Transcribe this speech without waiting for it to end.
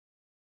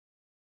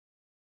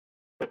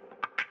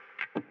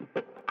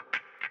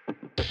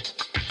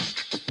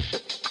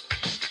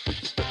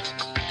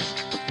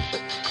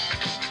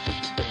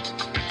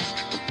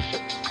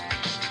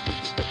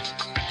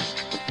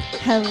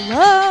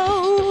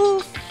Hello,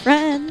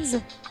 friends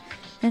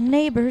and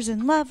neighbors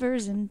and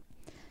lovers and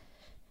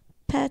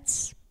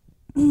pets.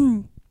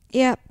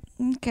 Yep.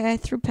 Okay, I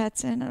threw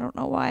pets in. I don't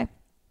know why.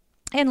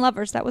 And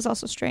lovers. That was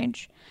also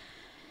strange.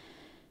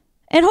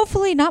 And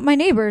hopefully not my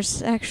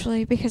neighbors,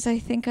 actually, because I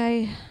think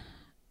I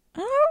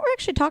don't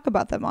actually talk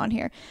about them on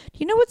here. Do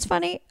you know what's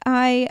funny?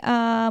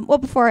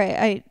 Before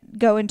I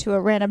go into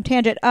a random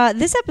tangent,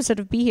 this episode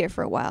of Be Here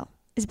for a While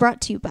is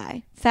brought to you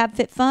by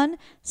FabFitFun,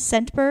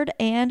 Scentbird,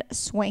 and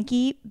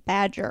Swanky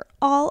Badger.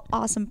 All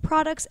awesome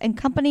products and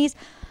companies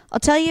I'll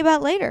tell you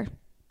about later.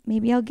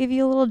 Maybe I'll give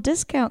you a little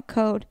discount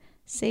code.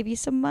 Save you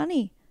some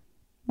money.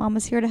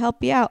 Mama's here to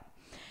help you out.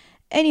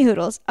 Any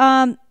hoodles.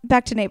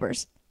 Back to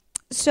neighbors.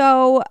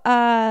 So,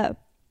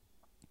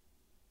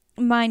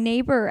 my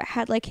neighbor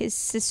had like his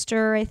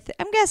sister,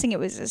 I'm guessing it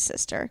was his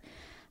sister,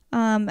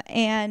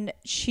 and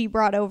she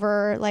brought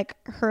over like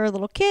her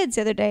little kids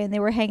the other day, and they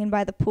were hanging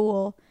by the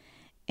pool.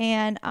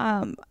 And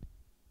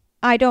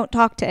I don't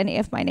talk to any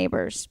of my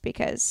neighbors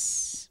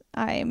because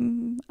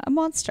I'm a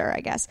monster,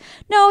 I guess.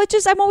 No, it's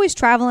just I'm always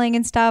traveling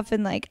and stuff,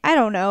 and like I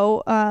don't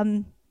know.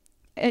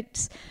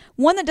 It's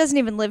one that doesn't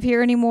even live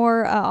here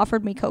anymore.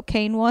 Offered me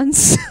cocaine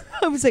once.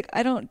 I was like,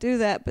 I don't do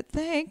that, but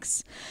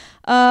thanks.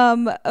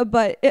 Besides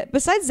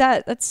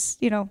that, that's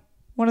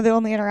one of the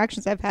only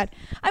interactions I've had.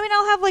 I mean,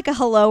 I'll have like a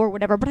hello or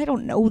whatever, but I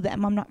don't know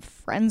them. I'm not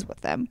friends with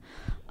them.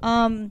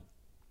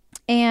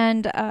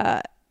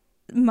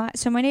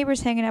 My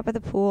neighbor's hanging out by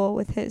the pool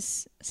with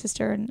his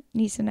sister and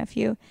niece and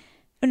nephew.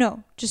 Oh,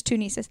 no, just two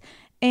nieces.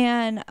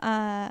 And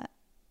I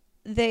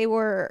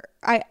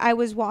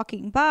was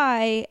walking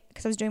by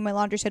because I was doing my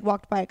laundry, so I'd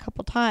walked by a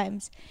couple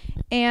times.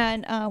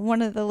 And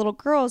one of the little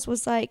girls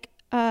was like,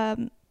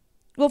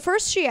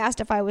 first she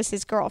asked if I was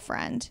his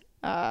girlfriend.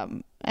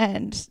 And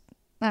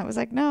I was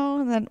like,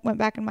 no, and then went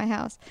back in my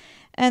house.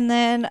 And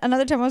then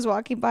another time I was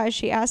walking by,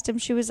 she asked him,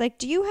 she was like,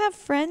 do you have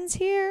friends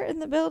here in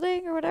the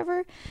building or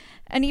whatever?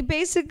 And he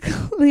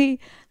basically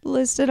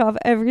listed off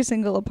every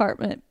single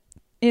apartment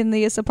in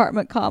this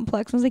apartment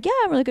complex. I was like, yeah,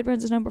 I'm really good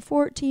friends with number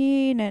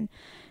 14 and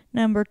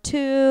number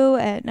 2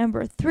 and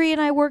number 3,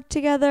 and I worked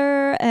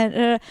together.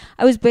 And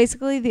I was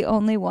basically the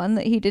only one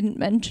that he didn't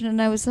mention.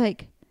 And I was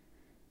like,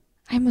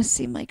 I must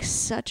seem like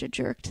such a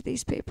jerk to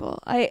these people.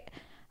 I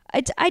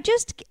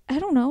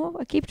don't know.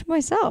 I keep to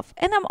myself,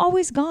 and I'm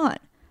always gone.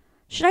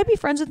 Should I be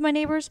friends with my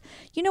neighbors?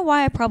 You know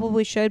why I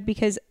probably should?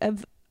 Because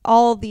of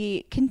all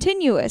the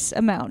continuous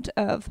amount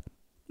of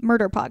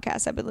murder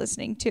podcasts I've been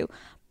listening to.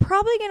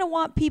 Probably going to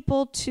want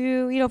people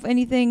to, if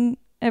anything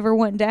ever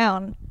went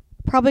down,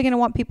 probably going to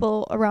want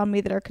people around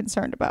me that are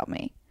concerned about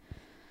me.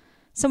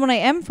 Someone I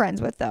am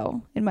friends with,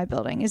 though, in my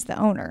building is the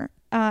owner.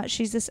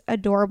 She's this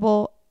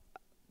adorable,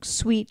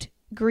 sweet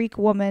Greek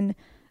woman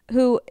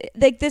who,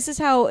 like, this is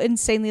how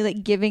insanely,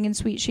 like, giving and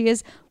sweet she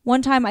is.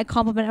 One time I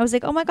complimented, I was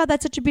like, oh my God,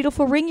 that's such a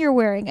beautiful ring you're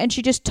wearing. And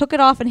she just took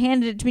it off and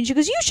handed it to me. She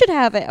goes, you should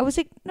have it. I was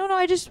like, no,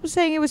 I just was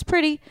saying it was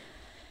pretty.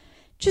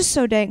 Just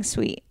so dang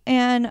sweet.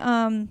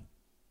 And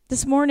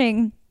this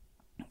morning,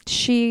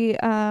 she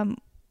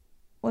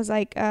was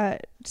like,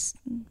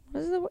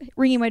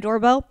 ringing my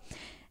doorbell.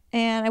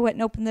 And I went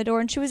and opened the door,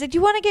 and she was like, do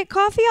you want to get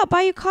coffee? I'll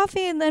buy you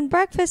coffee and then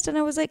breakfast. And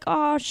I was like,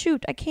 oh,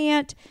 shoot, I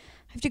can't.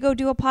 I have to go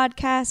do a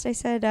podcast. I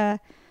said,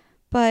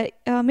 but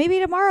maybe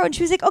tomorrow. And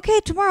she was like,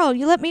 okay, tomorrow.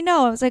 You let me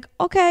know. I was like,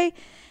 okay.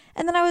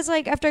 And then I was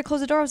like, after I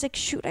closed the door, I was like,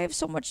 shoot, I have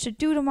so much to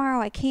do tomorrow.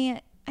 I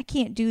can't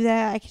do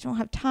that. I don't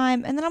have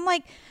time. And then I'm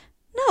like,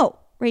 no,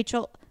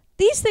 Rachel,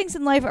 these things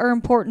in life are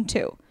important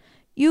too.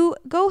 You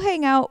go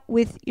hang out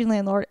with your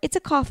landlord. It's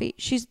a coffee.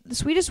 She's the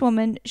sweetest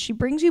woman. She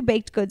brings you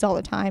baked goods all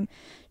the time.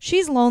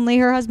 She's lonely.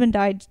 Her husband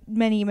died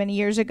many, many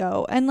years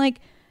ago. And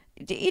like,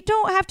 you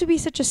don't have to be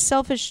such a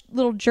selfish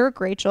little jerk,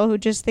 Rachel, who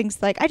just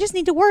thinks like, I just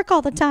need to work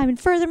all the time and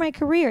further my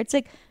career. It's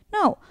like,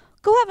 no,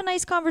 go have a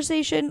nice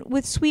conversation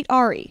with sweet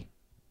Ari.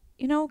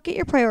 Get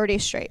your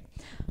priorities straight.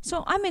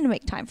 So I'm going to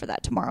make time for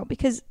that tomorrow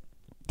because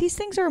these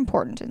things are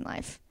important in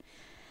life.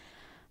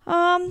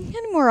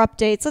 Any more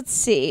updates? Let's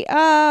see.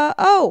 I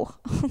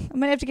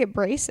might have to get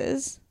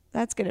braces.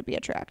 That's going to be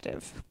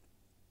attractive.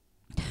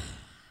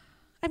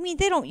 I mean,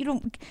 no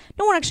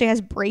one actually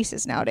has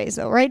braces nowadays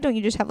though, right? Don't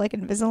you just have like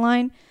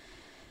Invisalign?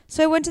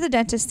 So I went to the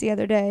dentist the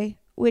other day,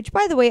 which,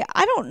 by the way,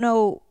 I don't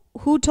know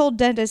who told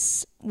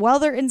dentists while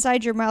they're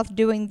inside your mouth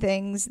doing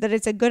things that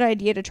it's a good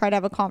idea to try to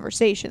have a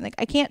conversation. Like,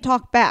 I can't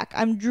talk back.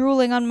 I'm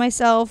drooling on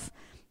myself.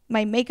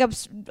 My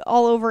makeup's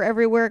all over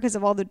everywhere because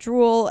of all the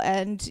drool,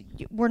 and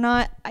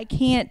I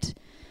can't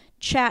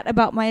chat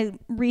about my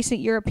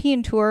recent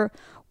European tour.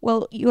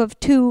 Well, you have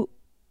 2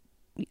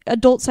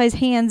 adult-sized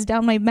hands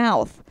down my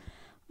mouth.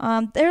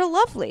 They're a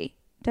lovely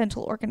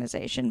dental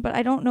organization, but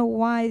I don't know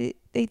why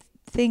they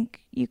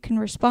think you can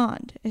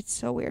respond. It's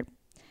so weird.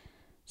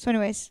 So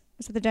anyways, I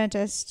was at the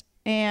dentist,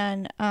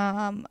 and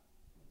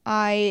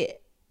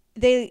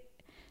they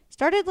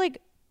started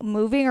like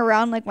moving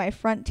around like my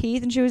front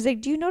teeth, and she was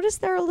like, do you notice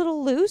they're a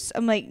little loose?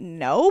 I'm like,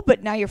 no,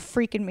 but now you're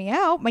freaking me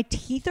out. My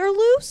teeth are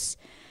loose.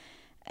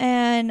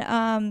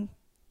 And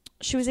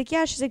she was like,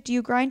 yeah. She's like, do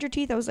you grind your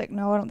teeth? I was like,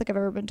 no, I don't think I've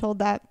ever been told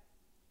that.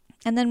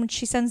 And then when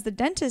she sends the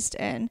dentist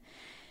in,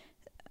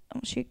 I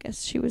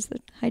guess she was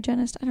the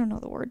hygienist. I don't know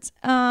the words.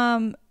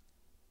 And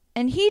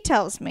he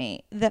tells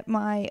me that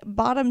my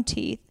bottom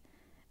teeth,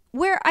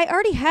 where I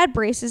already had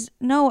braces,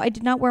 no, I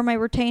did not wear my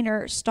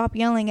retainer. Stop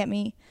yelling at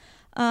me.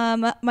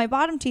 My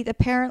bottom teeth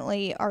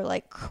apparently are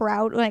like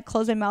when I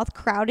close my mouth,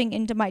 crowding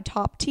into my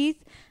top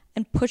teeth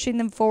and pushing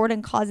them forward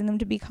and causing them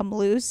to become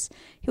loose.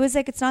 He was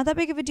like, it's not that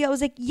big of a deal. I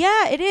was like,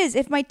 yeah, it is.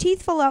 If my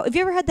teeth fall out, have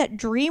you ever had that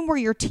dream where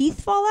your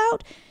teeth fall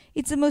out?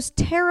 It's the most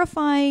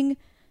terrifying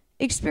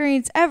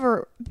experience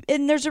ever.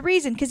 And there's a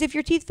reason, because if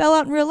your teeth fell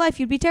out in real life,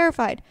 you'd be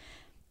terrified.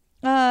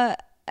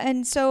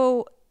 And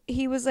so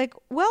he was like,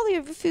 well, you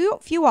have a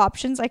few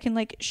options. I can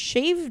like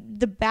shave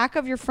the back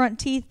of your front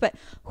teeth, but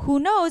who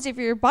knows, if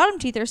your bottom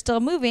teeth are still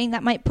moving,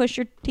 that might push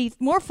your teeth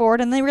more forward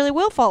and they really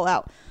will fall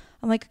out.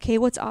 I'm like, okay,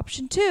 what's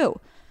option 2?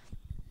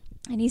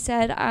 And he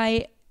said,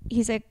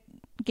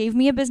 gave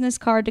me a business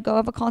card to go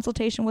have a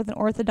consultation with an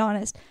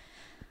orthodontist.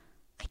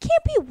 I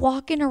can't be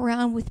walking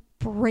around with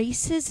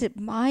braces at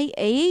my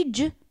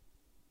age.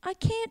 I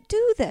can't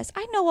do this.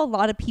 I know a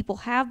lot of people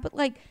have, but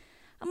like,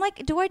 I'm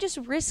like, do I just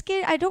risk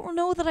it? I don't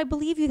know that I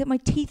believe you that my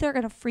teeth are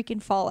going to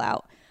freaking fall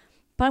out.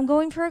 But I'm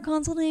going for a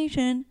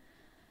consultation,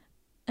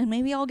 and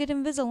maybe I'll get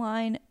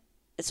Invisalign.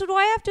 So do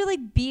I have to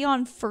like be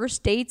on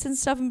first dates and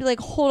stuff and be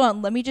like, hold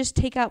on, let me just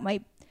take out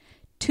my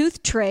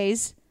tooth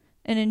trays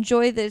and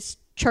enjoy this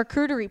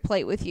charcuterie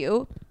plate with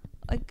you?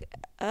 Like,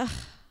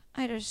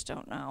 I just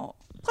don't know.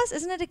 Plus,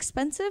 isn't it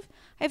expensive?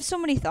 I have so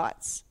many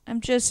thoughts.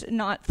 I'm just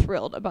not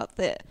thrilled about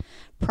the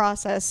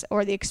process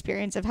or the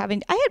experience of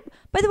having...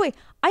 By the way,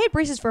 I had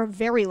braces for a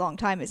very long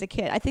time as a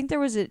kid. I think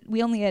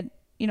we only had,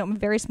 a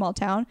very small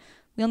town.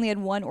 We only had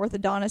one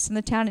orthodontist in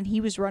the town, and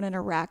he was running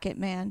a racket,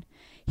 man.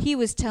 He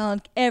was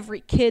telling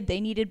every kid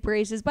they needed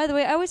braces. By the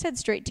way, I always had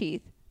straight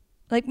teeth.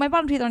 Like, my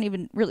bottom teeth aren't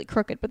even really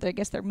crooked, but I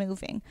guess they're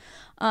moving.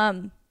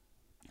 I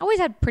always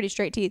had pretty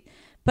straight teeth,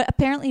 but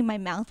apparently my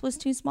mouth was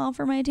too small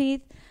for my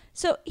teeth.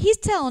 So he's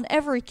telling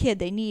every kid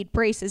they need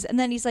braces, and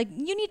then he's like,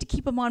 you need to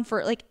keep them on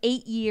for like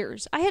 8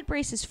 years. I had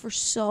braces for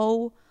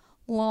so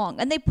long,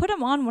 and they put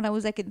them on when I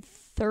was like in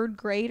 3rd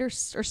grade or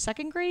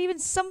 2nd grade, even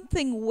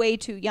something way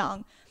too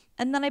young.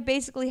 And then I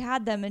basically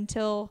had them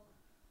until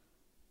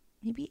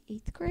maybe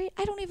 8th grade.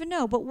 I don't even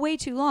know, but way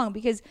too long,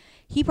 because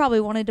he probably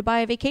wanted to buy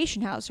a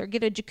vacation house or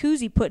get a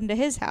jacuzzi put into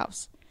his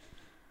house.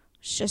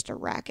 It's just a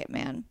racket,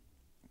 man.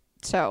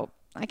 So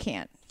I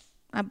can't.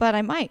 But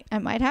I might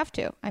have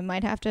to. I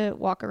might have to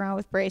walk around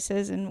with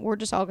braces, and we're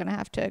just all going to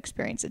have to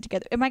experience it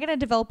together. Am I going to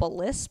develop a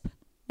lisp?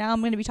 Now I'm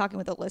going to be talking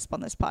with a lisp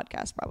on this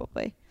podcast,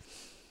 probably.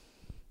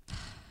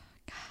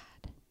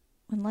 God.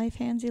 When life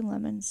hands you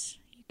lemons,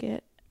 you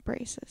get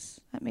braces.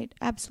 That made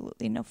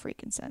absolutely no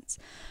freaking sense.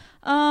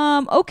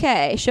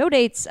 Okay, show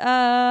dates.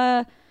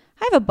 I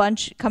have a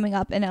bunch coming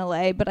up in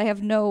LA, but I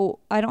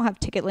don't have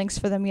ticket links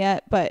for them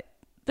yet, but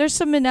there's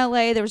some in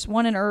LA. There's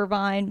one in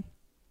Irvine.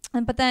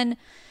 But then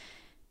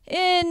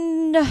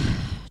in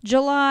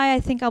July, I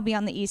think I'll be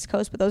on the East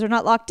Coast, but those are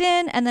not locked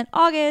in. And then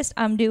August,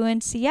 I'm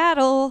doing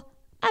Seattle.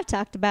 I've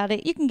talked about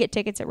it. You can get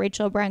tickets at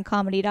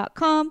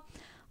RachelO'BrienComedy.com.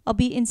 I'll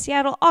be in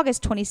Seattle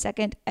August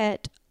 22nd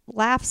at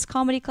Laughs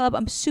Comedy Club.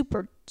 I'm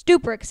super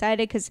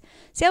excited because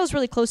Seattle's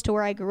really close to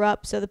where I grew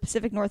up, so the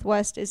Pacific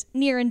Northwest is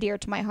near and dear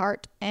to my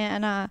heart,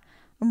 and I'm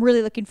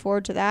really looking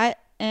forward to that.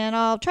 And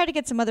I'll try to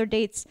get some other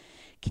dates.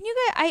 Can you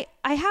guys?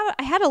 I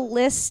had a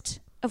list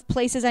of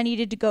places I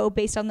needed to go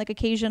based on like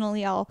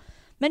occasionally I'll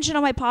mention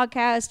on my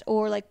podcast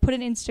or like put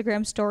an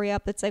Instagram story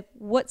up that's like,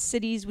 what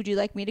cities would you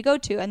like me to go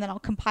to? And then I'll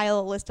compile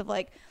a list of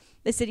like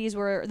the cities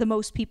where the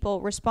most people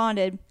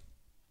responded.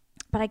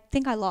 But I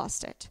think I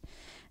lost it.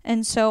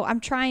 And so I'm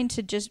trying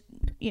to just,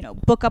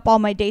 book up all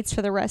my dates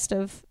for the rest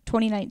of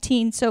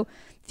 2019. So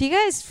if you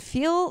guys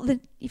feel that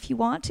if you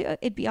want to,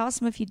 it'd be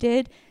awesome if you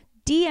did.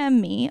 DM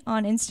me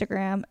on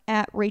Instagram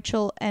at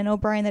Rachael N.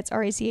 O'Brien. That's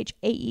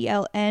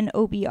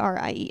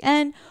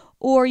RACHAELNOBRIEN.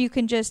 Or you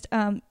can just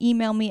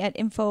email me at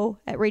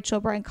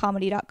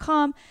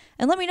info@RachelO'BrienComedy.com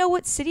and let me know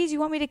what cities you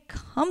want me to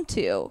come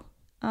to,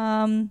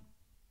 so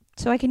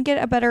I can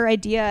get a better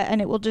idea,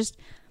 and it will just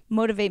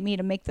motivate me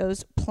to make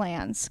those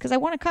plans. Because I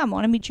want to come. I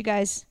want to meet you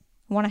guys.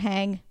 I want to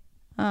hang.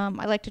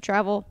 I like to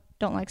travel.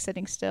 Don't like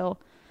sitting still,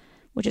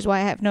 which is why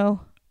I have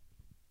no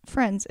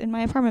friends in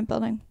my apartment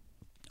building.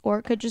 Or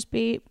it could just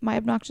be my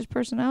obnoxious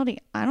personality.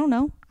 I don't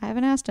know. I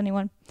haven't asked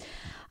anyone.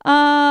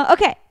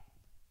 Okay.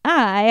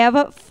 I have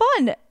a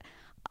fun.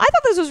 I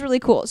thought this was really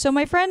cool. So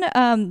my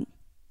friend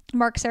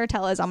Mark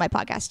Saratella is on my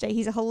podcast today.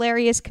 He's a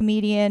hilarious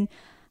comedian.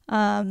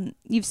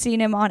 You've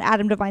seen him on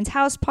Adam Devine's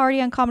House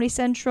Party on Comedy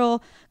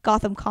Central,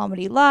 Gotham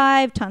Comedy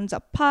Live, tons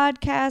of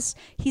podcasts.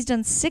 He's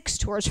done 6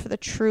 tours for the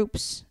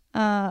troops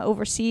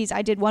overseas.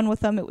 I did one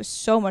with him. It was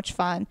so much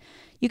fun.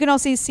 You can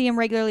also see him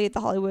regularly at the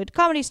Hollywood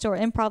Comedy Store,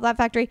 Improv, Laugh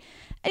Factory.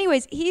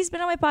 Anyways, he's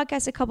been on my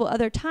podcast a couple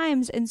other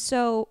times, and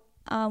so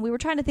we were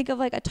trying to think of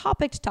like a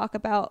topic to talk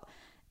about.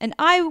 And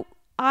I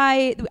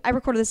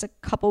recorded this a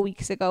couple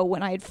weeks ago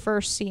when I had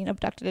first seen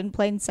Abducted in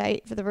Plain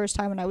Sight for the first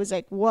time, and I was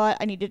like, what?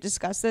 I need to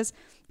discuss this.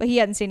 But he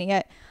hadn't seen it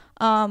yet.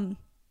 And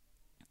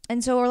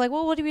And so we're like,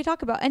 well, what do we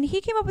talk about? And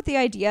he came up with the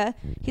idea.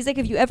 He's like,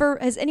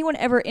 has anyone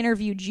ever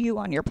interviewed you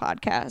on your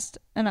podcast?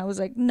 And I was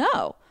like,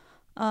 no.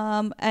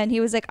 And he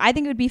was like, I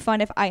think it would be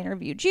fun if I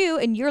interviewed you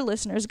and your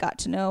listeners got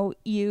to know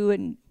you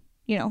and,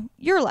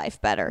 your life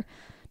better.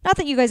 Not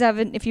that you guys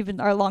haven't, if you've been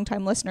our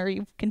longtime listener,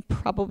 you can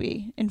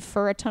probably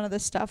infer a ton of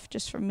this stuff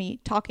just from me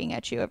talking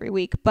at you every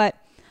week. But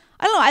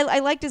I don't know. I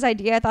liked his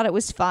idea. I thought it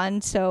was fun.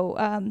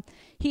 So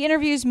he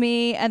interviews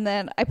me, and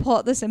then I pull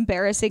out this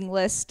embarrassing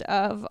list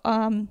of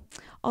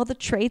all the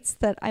traits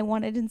that I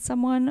wanted in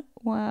someone,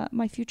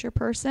 my future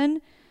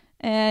person.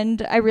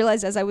 And I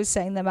realized as I was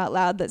saying them out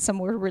loud that some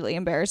were really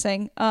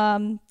embarrassing.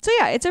 So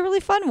yeah, it's a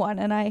really fun one,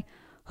 and I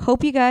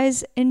hope you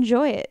guys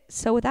enjoy it.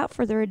 So without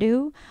further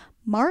ado,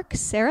 Mark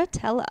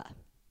Saratella.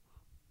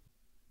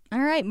 All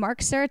right, Mark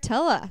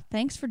Saratella,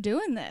 thanks for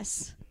doing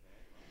this.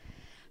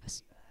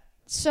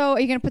 So are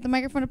you going to put the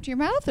microphone up to your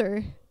mouth, or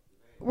are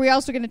we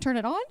also going to turn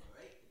it on?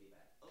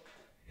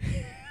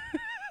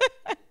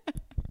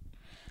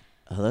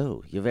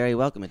 Hello, you're very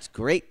welcome. It's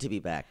great to be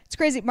back. It's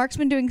crazy. Mark's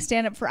been doing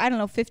stand-up for,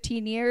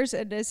 15 years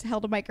and has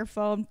held a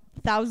microphone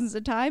thousands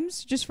of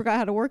times. Just forgot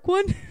how to work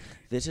one.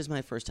 This is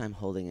my first time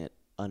holding it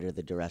under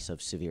the duress of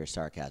severe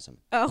sarcasm.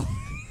 Oh.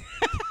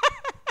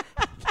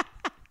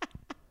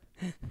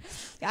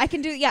 I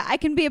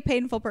can be a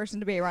painful person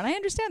to be around. I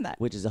understand that.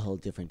 Which is a whole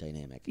different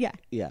dynamic. Yeah.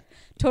 Yeah.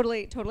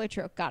 Totally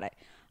true. Got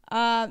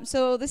it.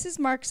 So this is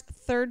Mark's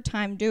third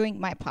time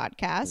doing my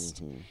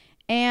podcast. Mm-hmm.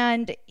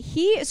 And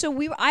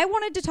I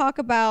wanted to talk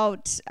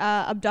about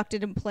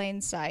Abducted in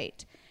Plain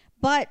Sight,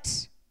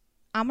 but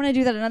I'm going to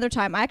do that another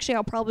time.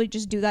 I'll probably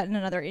just do that in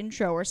another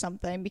intro or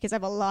something because I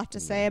have a lot to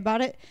say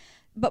about it.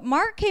 But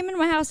Mark came into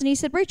my house and he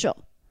said,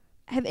 Rachel,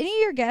 have any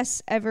of your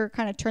guests ever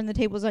kind of turned the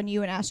tables on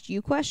you and asked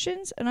you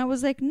questions? And I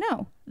was like,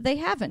 no, they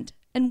haven't.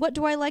 And what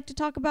do I like to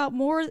talk about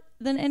more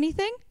than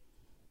anything?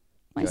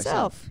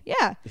 Myself.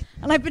 Yeah.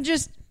 And I've been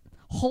just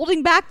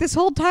holding back this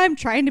whole time,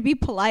 trying to be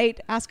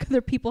polite, ask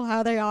other people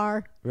how they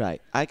are.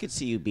 Right. I could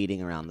see you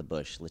beating around the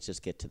bush. Let's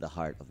just get to the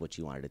heart of what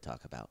you wanted to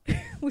talk about.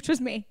 Which was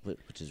me.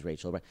 Which is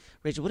Rachael.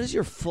 Rachel, what is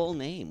your full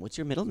name? What's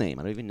your middle name?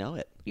 I don't even know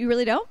it. You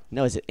really don't?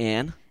 No, is it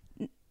Anne?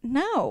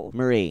 No.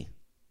 Marie?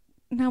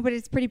 No, but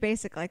it's pretty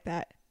basic like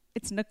that.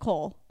 It's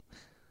Nicole.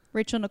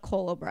 Rachel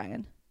Nicole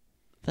O'Brien.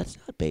 That's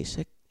not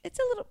basic. It's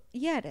a little...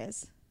 Yeah, it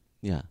is.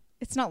 Yeah.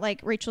 It's not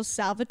like Rachel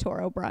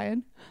Salvatore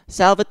O'Brien.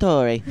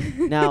 Salvatore.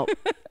 Now...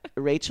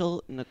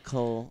 Rachael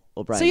Nicole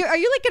O'Brien. So are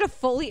you like going to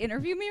fully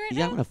interview me right now?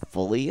 Yeah, I'm going to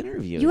fully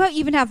interview. You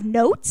even have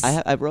notes?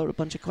 I wrote a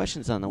bunch of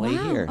questions on the way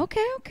here.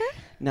 Okay.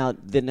 Now,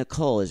 the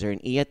Nicole, is there an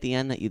E at the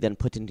end that you then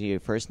put into your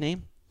first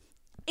name?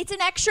 It's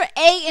an extra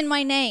A in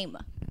my name.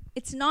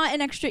 It's not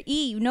an extra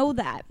E. You know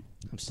that.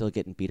 I'm still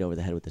getting beat over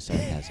the head with the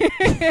sarcasm.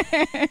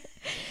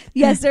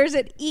 Yes, there's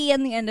an E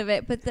in the end of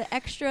it, but the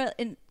extra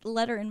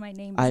letter in my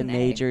name is I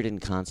majored in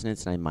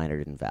consonants and I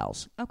minored in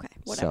vowels. Okay,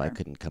 whatever. So I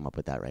couldn't come up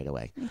with that right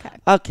away.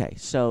 Okay,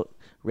 so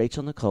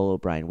Rachael Nicole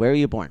O'Brien, where were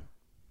you born?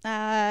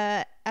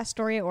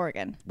 Astoria,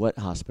 Oregon. What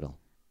hospital?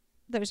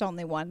 There's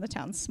only one. The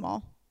town's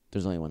small.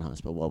 There's only one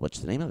hospital. Well, what's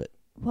the name of it?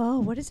 Whoa,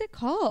 what is it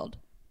called?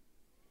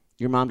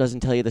 Your mom doesn't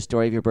tell you the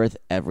story of your birth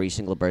every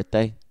single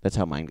birthday? That's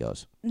how mine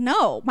goes.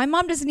 No, my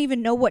mom doesn't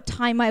even know what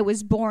time I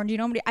was born. Do you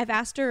know how many? I've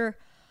asked her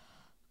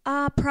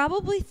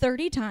probably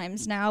 30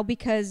 times now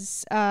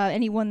because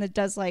anyone that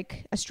does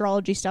like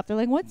astrology stuff, they're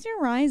like, what's your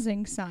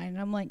rising sign? And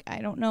I'm like, I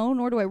don't know,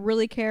 nor do I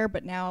really care.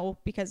 But now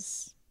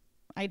because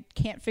I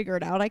can't figure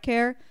it out, I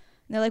care. And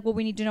they're like, well,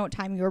 we need to know what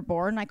time you were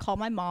born. And I call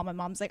my mom. My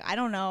mom's like, I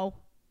don't know.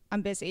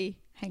 I'm busy.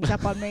 Hangs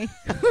up on me.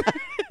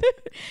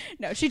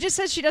 No, she just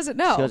says she doesn't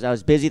know. She goes, I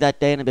was busy that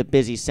day and I've been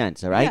busy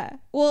since, all right? Yeah.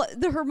 Well,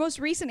 her most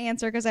recent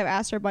answer, because I've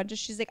asked her a bunch, is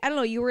she's like, I don't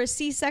know, you were a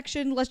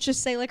C-section, let's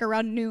just say like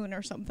around noon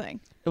or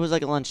something. It was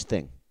like a lunch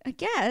thing. I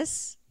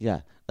guess.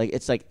 Yeah.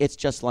 It's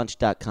just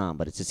lunch.com,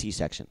 but it's a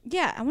C-section.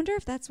 Yeah. I wonder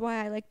if that's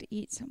why I like to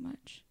eat so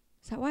much.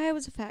 Is that why I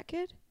was a fat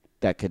kid?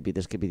 This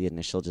could be the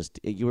initial,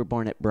 you were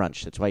born at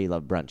brunch. That's why you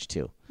love brunch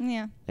too.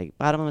 Yeah. Like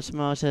bottomless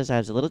mimosas, I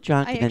was a little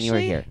drunk and then you were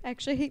here. I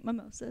actually hate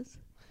mimosas.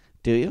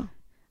 Do you?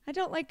 I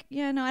don't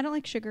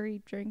like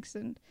sugary drinks,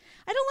 and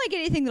I don't like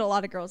anything that a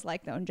lot of girls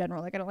like, though, in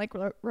general. Like, I don't like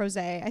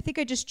rosé. I think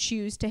I just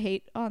choose to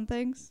hate on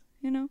things,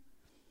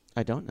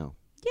 I don't know.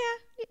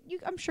 Yeah,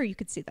 I'm sure you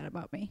could see that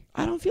about me.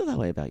 I don't feel that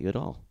way about you at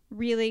all.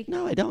 Really?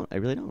 No, I don't. I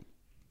really don't.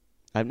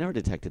 I've never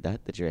detected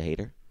that you're a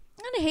hater.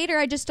 I'm not a hater.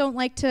 I just don't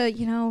like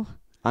to,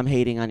 I'm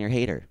hating on your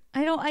hater.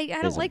 I don't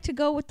like to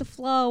go with the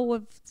flow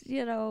of,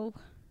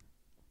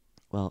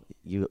 Well,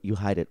 you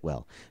hide it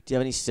well. Do you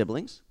have any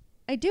siblings?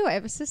 I do. I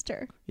have a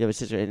sister. You have a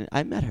sister, and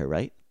I met her,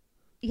 right?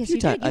 Yes, you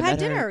did. You had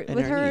dinner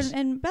with her niece.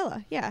 and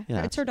Bella. Yeah.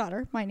 It's her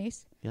daughter, my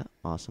niece. Yeah,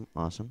 awesome.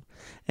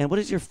 And what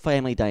is your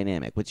family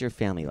dynamic? What's your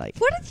family like?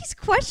 What are these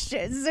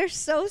questions? They're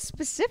so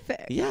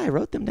specific. Yeah, I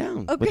wrote them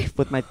down okay.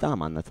 with my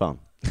thumb on the phone.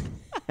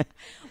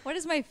 What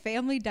is my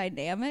family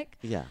dynamic?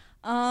 Yeah.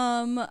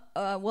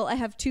 Well, I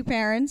have two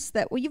parents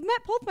you've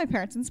met both my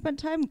parents and spent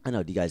time. I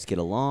know. Do you guys get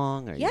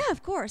along? Or Yeah,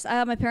 of course.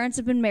 My parents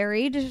have been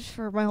married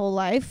for my whole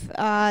life.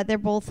 They're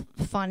both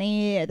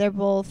funny. I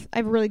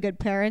have really good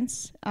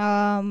parents.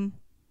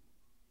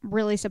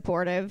 Really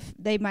supportive.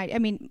 I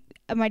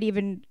might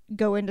even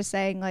go into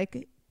saying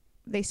like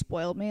they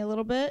spoiled me a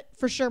little bit.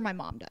 For sure, my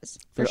mom does.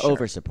 They're sure.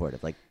 over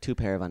supportive, like 2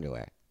 pair of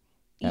underwear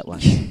at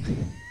once.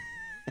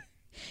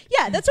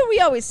 Yeah, that's what we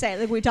always say.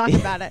 Like we talk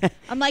about it.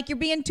 I'm like, you're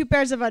being 2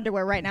 pairs of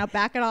underwear right now.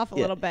 Back it off a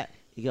little bit.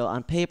 You go,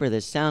 on paper,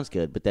 this sounds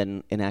good, but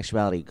then in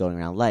actuality, going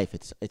around life,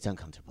 it's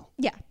uncomfortable.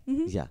 Yeah.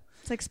 Mm-hmm. Yeah.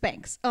 It's like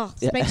Spanx. Oh,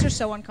 Spanx are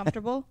so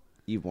uncomfortable.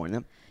 You've worn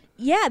them?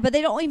 Yeah, but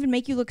they don't even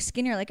make you look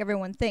skinnier like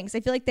everyone thinks. I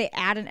feel like they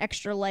add an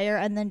extra layer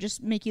and then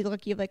just make you look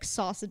like you have like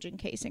sausage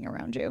encasing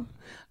around you.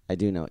 I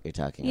do know what you're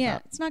talking about. Yeah,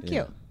 it's not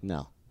cute.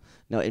 No,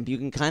 and you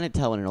can kind of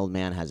tell when an old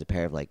man has a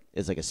pair of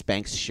it's like a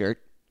Spanx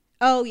shirt.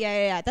 Oh,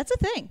 yeah. That's a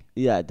thing.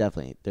 Yeah,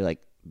 definitely. They're like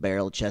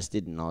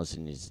barrel-chested and all of a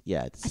sudden,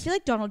 I feel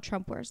like Donald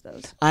Trump wears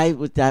those.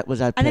 And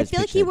I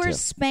feel like he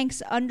wears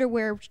Spanx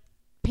underwear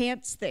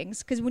pants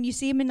things because when you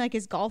see him in like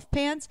his golf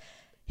pants,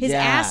 his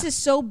ass is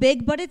so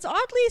big, but it's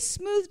oddly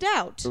smoothed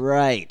out.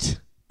 Right.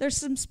 There's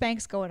some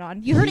Spanx going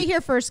on. You heard it here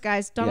first,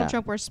 guys. Donald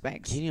Trump wears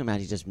Spanx. Can you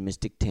imagine he just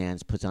Mystic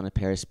Tans, puts on a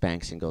pair of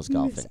Spanx, and goes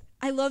golfing?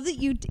 I love that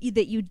you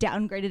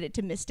downgraded it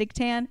to Mystic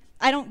Tan.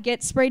 I don't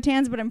get spray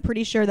tans, but I'm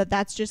pretty sure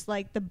that's just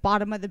like the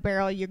bottom of the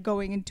barrel. You're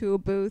going into a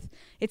booth.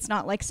 It's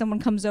not like someone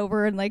comes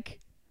over and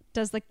like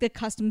does like the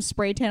custom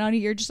spray tan on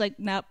you. You're just like,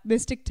 nope,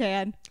 Mystic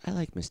Tan. I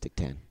like Mystic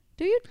Tan.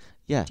 Do you?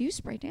 Yeah. Do you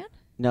spray tan?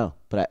 No,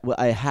 but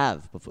I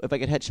have before. If I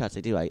get headshots,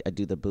 I do. I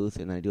do the booth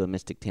and I do a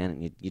Mystic Tan,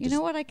 and you just,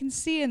 know what I can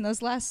see in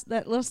those last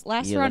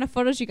round of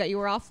photos you got. You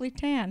were awfully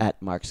tan.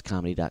 At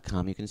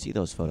markscomedy.com, you can see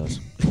those photos.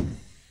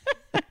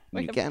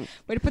 Way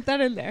to put that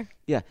in there.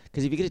 Yeah,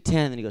 because if you get a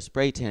tan and then you go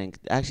spray tan,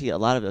 actually a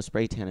lot of the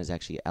spray tan is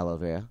actually aloe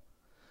vera,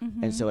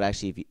 and so it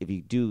actually if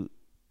you do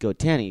go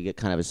tanning, you get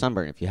kind of a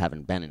sunburn if you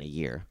haven't been in a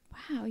year.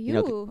 Wow,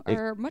 you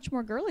are much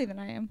more girly than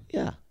I am.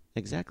 Yeah.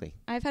 Exactly.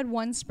 I've had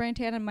one spray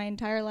tan in my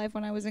entire life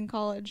when I was in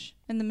college,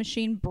 and the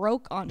machine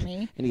broke on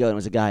me. And you go, and it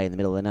was a guy in the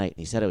middle of the night, and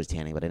he said I was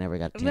tanning, but I never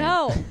got tan.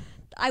 No.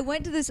 I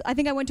went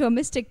to a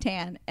Mystic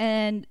Tan,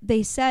 and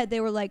they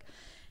were like,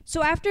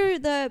 so after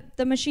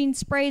the machine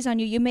sprays on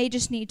you, you may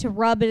just need to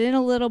rub it in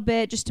a little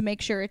bit just to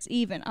make sure it's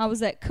even. I was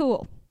like,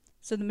 cool.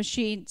 So the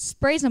machine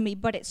sprays on me,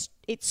 but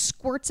it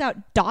squirts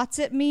out dots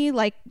at me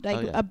like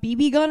a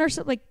BB gun or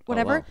something, like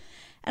whatever. Oh, wow.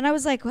 And I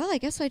was like, well, I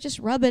guess I just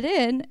rub it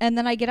in. And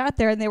then I get out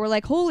there and they were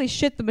like, holy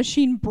shit, the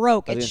machine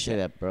broke. I didn't say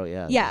that, bro.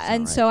 Yeah. Yeah.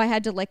 And so I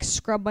had to like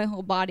scrub my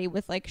whole body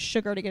with like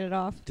sugar to get it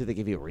off. Did they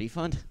give you a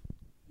refund?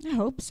 I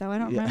hope so. I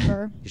don't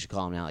remember. You should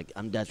call them now. Like,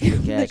 I'm desperate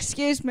for cash.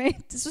 Excuse me.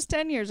 This was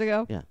 10 years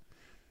ago. Yeah.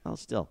 Well,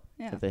 still.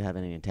 Yeah. If they have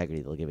any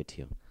integrity, they'll give it to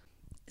you.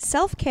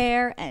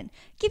 Self-care and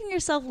giving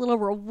yourself little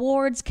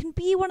rewards can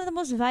be one of the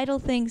most vital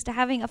things to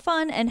having a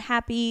fun and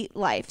happy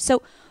life.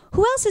 So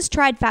who else has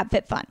tried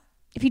FabFitFun?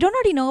 If you don't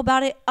already know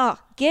about it,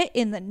 get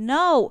in the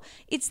know.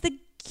 It's the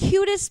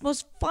cutest,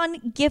 most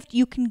fun gift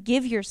you can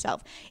give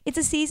yourself. It's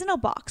a seasonal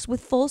box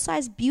with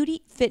full-size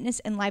beauty, fitness,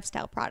 and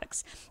lifestyle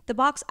products. The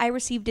box I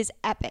received is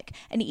epic,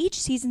 and each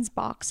season's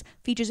box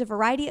features a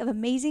variety of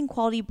amazing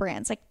quality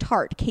brands like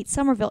Tarte, Kate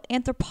Somerville,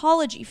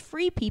 Anthropologie,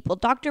 Free People,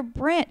 Dr.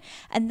 Brandt,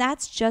 and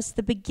that's just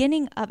the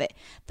beginning of it.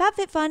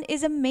 FabFitFun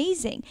is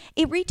amazing.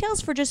 It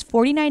retails for just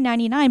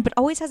 $49.99, but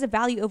always has a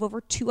value of over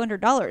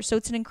 $200, so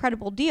it's an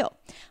incredible deal.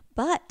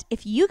 But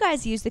if you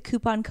guys use the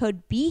coupon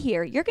code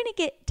BeHere, you're going to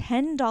get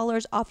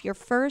 $10 off your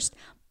first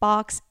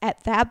box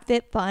at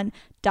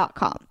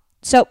fabfitfun.com.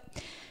 So,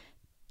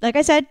 like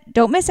I said,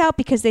 don't miss out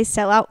because they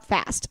sell out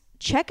fast.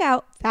 Check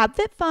out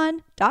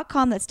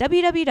fabfitfun.com. That's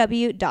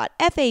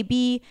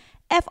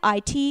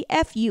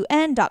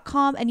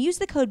www.fabfitfun.com and use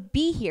the code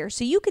BeHere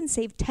so you can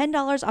save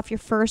 $10 off your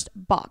first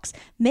box,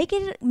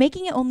 making it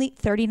only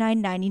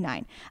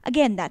 $39.99.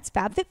 Again, that's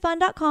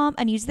fabfitfun.com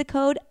and use the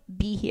code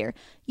BeHere.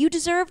 You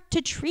deserve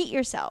to treat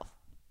yourself.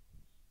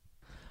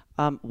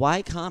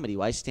 Why comedy?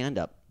 Why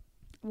stand-up?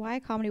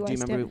 Why comedy? Why do you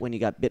remember when you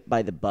got bit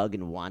by the bug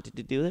and wanted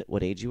to do it?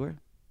 What age you were?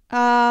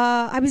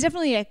 I was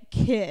definitely a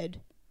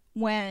kid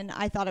when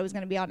I thought I was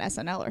going to be on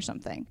SNL or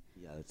something.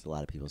 Yeah, that's a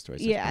lot of people's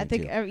stories. Yeah, I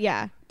think,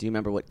 yeah. Do you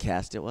remember what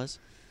cast it was?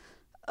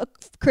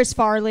 Chris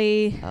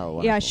Farley. Oh,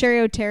 wonderful. Yeah, Sherry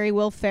O'Terry,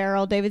 Will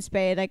Ferrell, David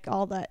Spade, like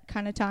all that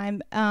kind of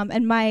time.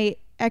 And I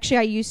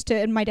used to,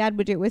 and my dad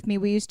would do it with me,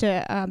 we used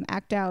to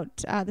act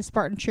out the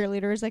Spartan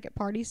cheerleaders like at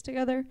parties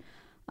together.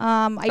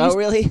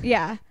 Really?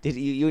 Yeah. Did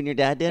you and your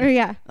dad did?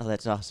 Yeah. Oh,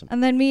 that's awesome.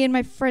 And then me and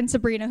my friend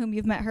Sabrina, whom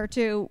you've met her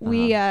too,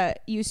 we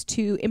used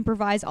to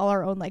improvise all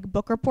our own like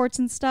book reports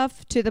and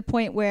stuff to the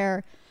point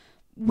where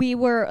we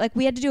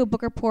had to do a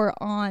book report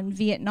on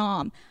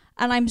Vietnam.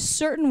 And I'm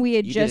certain we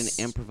had did an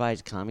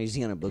improvised comedy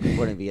scene on a book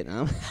report in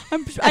Vietnam?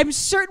 I'm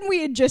certain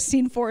we had just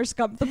seen Forrest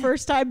Gump the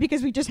first time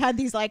because we just had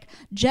these like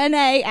Gen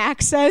A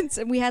accents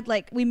and we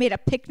made a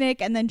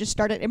picnic and then just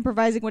started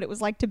improvising what it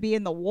was like to be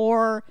in the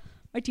war.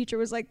 My teacher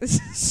was like, this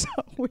is so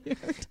weird.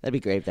 That'd be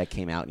great if that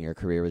came out and your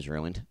career was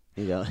ruined.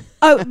 You go.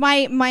 Oh,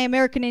 my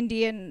American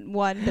Indian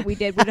one that we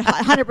did would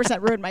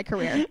 100% ruin my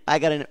career. I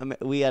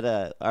got we had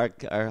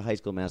our high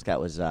school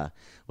mascot was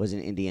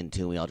an Indian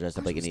too. We all dressed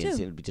up like Indians.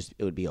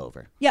 It would be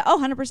over. Yeah. Oh,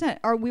 100%.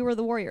 Or we were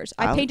the Warriors.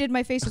 I painted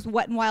my face with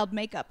Wet and Wild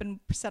makeup and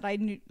said I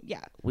knew.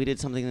 Yeah. We did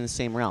something in the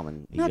same realm,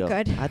 and not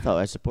good. I thought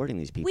I was supporting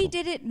these people. We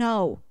didn't.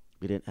 No.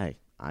 We didn't. Hey,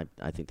 I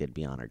think they'd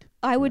be honored.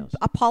 I would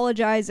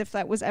apologize if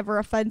that was ever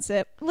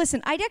offensive.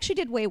 Listen, I actually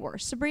did way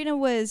worse. Sabrina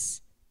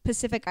was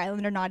Pacific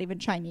Islander, not even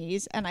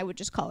Chinese, and I would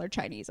just call her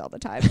Chinese all the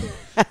time.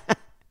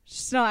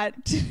 She's not.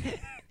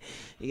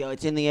 You go,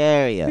 it's in the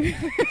area.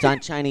 It's on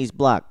Chinese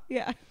block.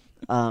 Yeah.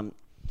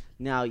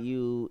 Now,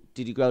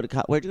 did you go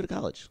to where'd you go to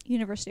college?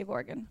 University of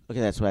Oregon.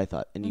 Okay, that's what I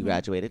thought. And you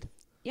graduated?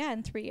 Yeah,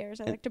 in 3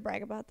 years. I like to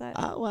brag about that.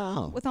 Oh,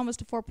 wow. With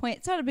almost a 4.0.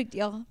 It's not a big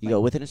deal. You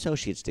go with an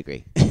associate's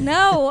degree.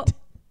 No,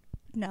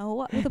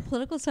 with a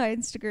political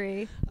science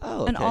degree.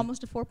 Oh, okay. And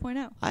almost a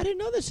 4.0. I didn't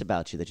know this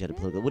about you, that you had a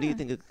political. What do you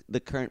think of the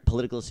current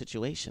political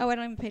situation? Oh, I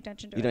don't even pay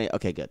attention to it. Don't.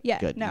 Okay, good. Yeah,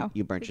 good. no.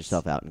 You burnt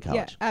yourself out in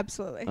college. Yeah,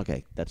 absolutely.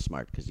 Okay, that's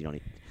smart because you don't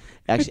need.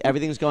 Actually,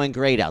 everything's going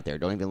great out there.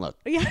 Don't even look.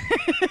 Yeah.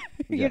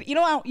 Yeah. You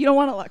don't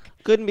want to look.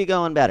 Couldn't be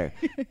going better.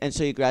 And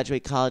so you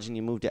graduate college and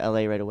you moved to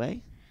LA right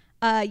away?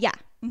 Yeah.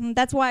 Mm-hmm.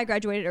 That's why I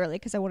graduated early,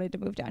 because I wanted to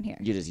move down here.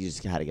 You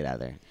just had to get out of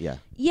there. Yeah.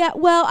 Yeah.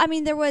 Well, I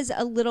mean, there was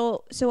a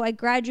little. So I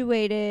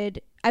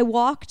graduated. I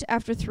walked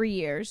after 3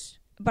 years,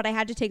 but I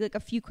had to take like a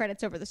few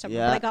credits over the summer.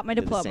 Yeah. But I got my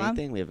diploma. The same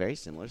thing. We have a very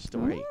similar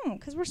story.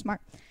 Because we're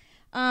smart.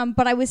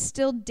 But I was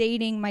still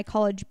dating my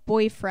college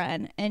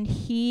boyfriend, and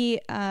he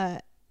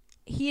had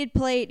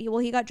played. Well,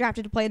 he got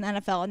drafted to play in the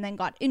NFL, and then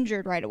got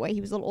injured right away. He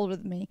was a little older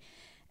than me,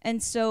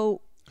 and so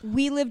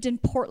we lived in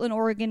Portland,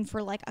 Oregon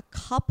for like a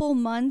couple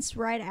months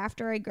right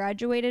after I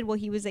graduated while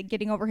he was like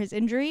getting over his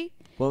injury.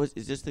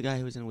 Is this the guy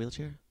who was in a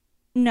wheelchair?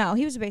 No,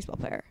 he was a baseball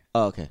player.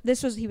 Oh, okay.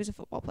 He was a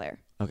football player.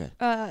 Okay.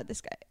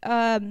 This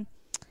guy.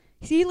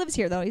 He lives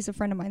here though. He's a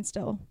friend of mine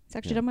still. He's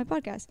actually done my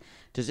podcast.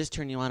 Does this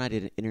turn you on? I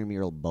did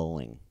intramural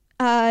bowling.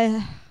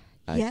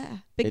 Yeah,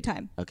 big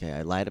time. Okay,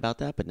 I lied about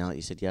that, but now that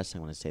you said yes, I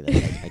want to say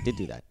that I did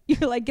do that.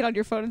 You're like, get on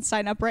your phone and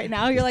sign up right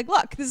now. You're like,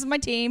 look, this is my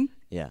team.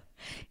 Yeah.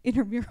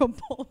 Intramural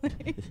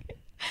bowling.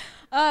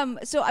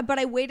 But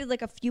I waited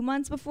like a few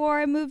months before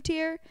I moved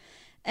here.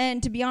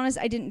 And to be honest,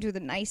 I didn't do the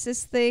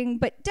nicest thing.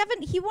 But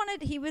Devin,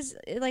 he was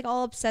like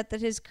all upset that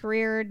his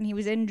career and he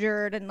was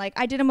injured. And like,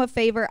 I did him a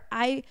favor.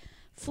 I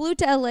flew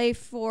to LA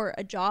for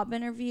a job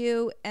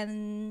interview,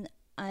 and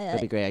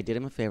that'd be great. I did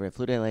him a favor. I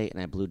flew to LA and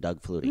I blew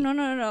Doug Flutie.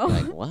 No.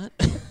 Like, what?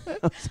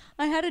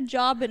 I had a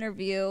job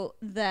interview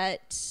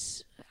that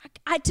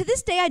to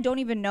this day I don't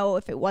even know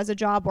if it was a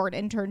job or an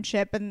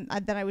internship, and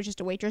then I was just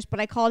a waitress.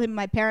 But I called him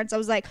my parents. I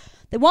was like,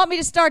 they want me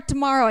to start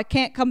tomorrow. I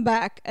can't come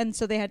back. And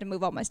so they had to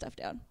move all my stuff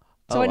down.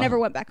 So I never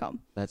went back home.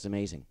 That's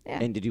amazing. Yeah.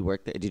 And did you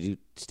work there? Did you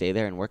stay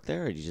there and work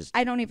there, or did you just?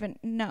 I don't even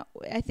know.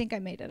 I think I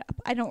made it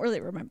up. I don't really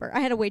remember. I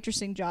had a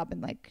waitressing job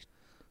in like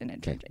an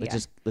internship. Okay,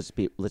 let's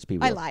be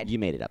real. I lied. You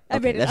made it up. I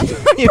made it up.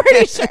 I'm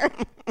pretty sure.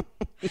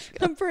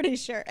 I'm pretty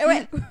sure.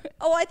 I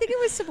think it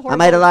was some horrible. I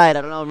might have lied.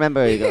 I don't know.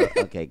 Remember? You go.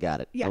 Okay, got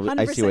it. Yeah,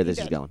 I see where this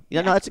is going.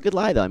 Yeah, no, that's a good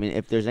lie though. I mean,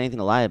 if there's anything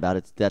to lie about,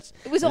 it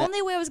was the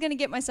only way I was going to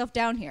get myself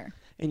down here.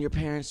 And your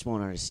parents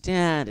won't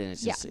understand, and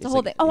it's just the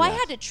whole thing. I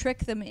had to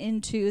trick them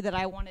into that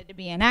I wanted to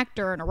be an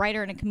actor and a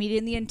writer and a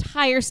comedian the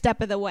entire step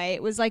of the way.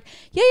 It was like,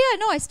 no,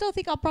 I still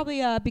think I'll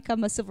probably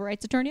become a civil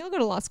rights attorney. I'll go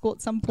to law school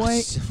at some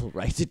point. Civil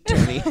rights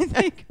attorney. I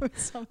think it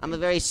was I'm a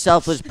very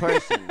selfless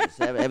person.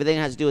 Everything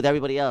has to do with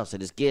everybody else. I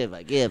just give.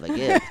 I give.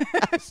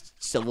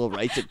 Civil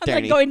rights attorney.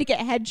 I'm like going to get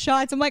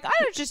headshots. I'm like, I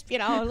don't just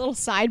a little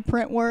side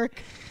print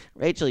work.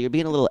 Rachel, you're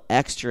being a little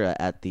extra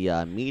at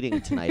the meeting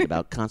tonight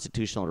about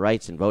constitutional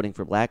rights and voting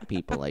for black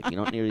people. Like, you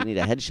don't really need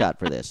a headshot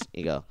for this.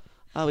 You go,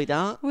 oh, we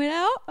don't? We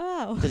don't?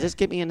 Oh. Does this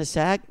get me into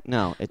SAG?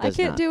 No, it does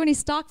not. I can't do any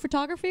stock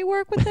photography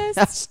work with this?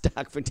 Is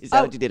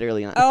that what you did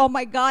early on? Oh,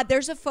 my God.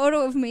 There's a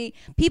photo of me.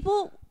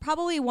 People,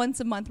 probably once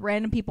a month,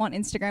 random people on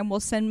Instagram will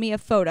send me a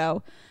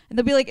photo. And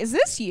they'll be like, is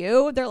this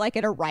you? They're like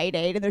at a Rite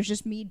Aid, and there's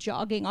just me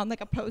jogging on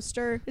like a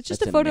poster. It's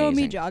just a photo of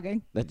me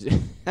jogging.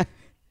 That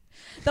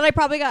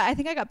I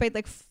think I got paid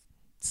like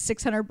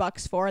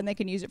 $600 for, and they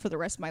can use it for the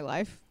rest of my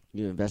life.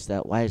 You invest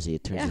that wisely,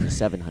 it turns into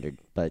 $700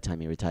 by the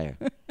time you retire.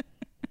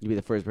 You'll be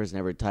the first person to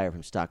ever retire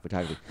from stock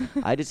photography.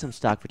 I did some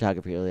stock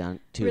photography early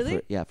on too.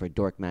 Really? For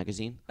Dork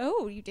magazine.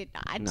 Oh, you did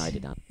not? No, I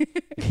did not.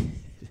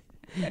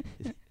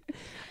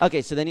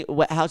 Okay, so then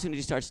how soon did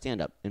you start stand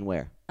up and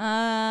where?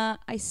 I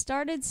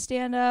started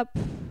stand up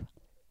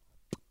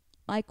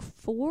like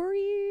 4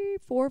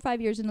 or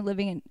 5 years into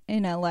living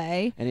in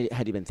LA. And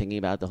had you been thinking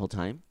about it the whole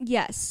time?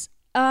 Yes.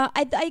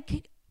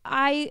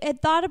 I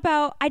had thought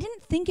about, I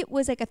didn't think it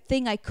was like a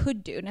thing I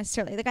could do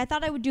necessarily. Like I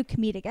thought I would do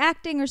comedic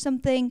acting or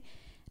something.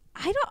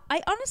 I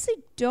honestly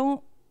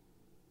don't.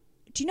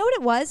 Do you know what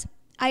it was?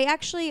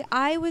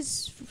 I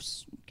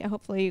was,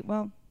 hopefully,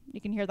 well, you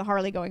can hear the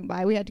Harley going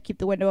by. We had to keep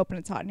the window open.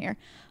 It's hot in here.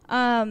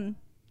 I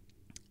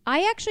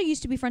actually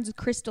used to be friends with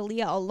Chris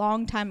D'Elia a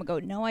long time ago.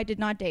 No, I did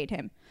not date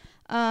him.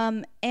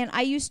 And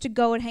I used to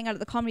go and hang out at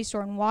the Comedy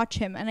Store and watch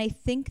him. And I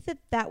think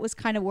that was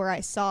kind of where I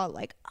saw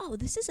like, oh,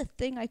 this is a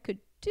thing I could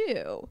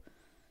do.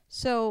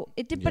 So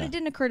it did, but it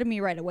didn't occur to me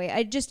right away.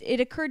 It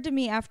occurred to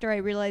me after I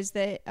realized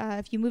that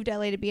if you move to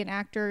LA to be an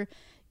actor,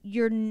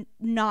 you're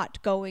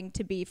not going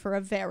to be for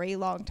a very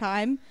long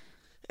time.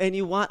 And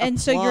you want and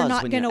applause so you're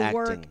not going to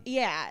work.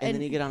 Yeah. And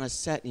then you get on a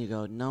set and you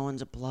go, no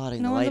one's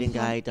applauding. The lighting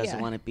guy doesn't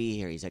want to be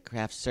here. He's at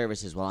craft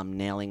services while I'm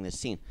nailing this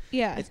scene.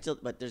 Yeah. It's still,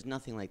 but there's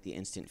nothing like the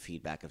instant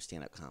feedback of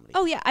stand-up comedy.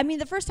 Oh, yeah. I mean,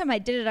 the first time I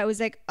did it, I was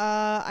like,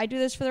 I do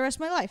this for the rest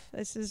of my life.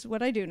 This is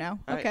what I do now.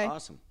 All okay. Right,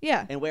 awesome.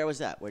 Yeah. And where was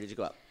that? Where did you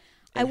go up?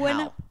 I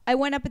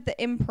went up at the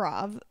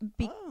Improv.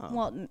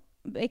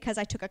 Because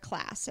I took a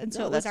class, and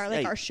so it was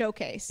our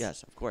showcase.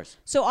 Yes, of course.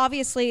 So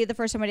obviously, the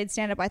first time I did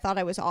stand up, I thought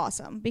I was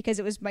awesome because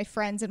it was my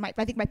friends and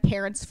I think my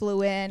parents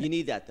flew in. You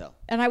need that though.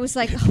 And I was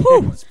like,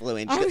 "Whew." Flew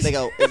in. They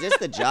go, "Is this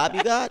the job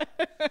you got?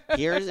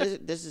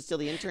 This is still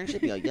the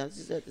internship." You go, "Yeah, this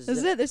is it.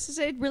 This is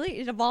it. Really,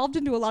 it evolved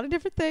into a lot of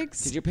different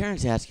things." Did your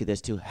parents ask you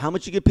this too? How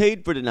much you get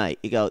paid for tonight?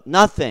 You go,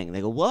 "Nothing."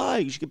 They go, "Why?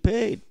 You should get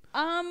paid."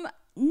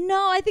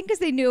 No, I think because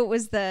they knew it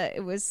was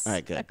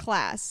right, a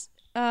class.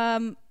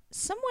 Someone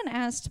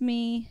asked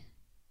me.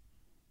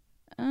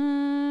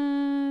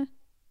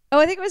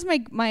 I think it was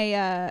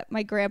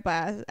my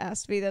grandpa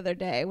asked me the other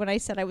day when I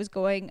said I was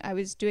doing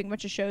a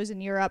bunch of shows in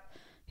Europe.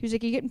 He was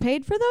like, "Are you getting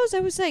paid for those?" I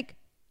was like,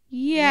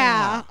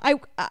 "Yeah."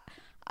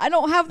 I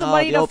don't have the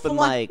money to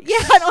fly. Mics.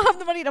 Yeah, I don't have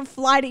the money to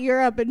fly to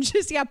Europe and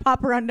just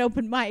pop around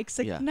open mics.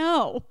 Like,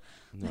 no.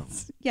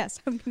 Yes,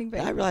 I'm getting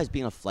paid. I realized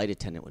being a flight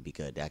attendant would be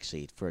good,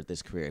 actually, for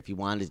this career, if you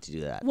wanted to do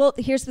that. Well,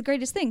 here's the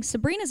greatest thing.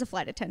 Sabrina's a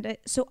flight attendant,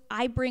 so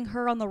I bring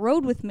her on the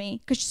road with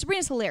me, because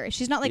Sabrina's hilarious.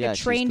 She's not like a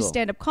trained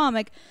stand-up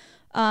comic,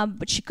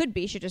 but she could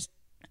be. She just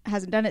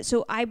hasn't done it.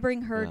 So I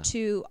bring her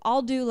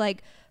I'll do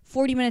like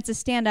 40 minutes of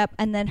stand-up,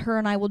 and then her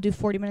and I will do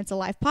 40 minutes of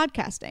live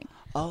podcasting.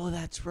 Oh,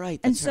 that's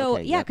right. And so,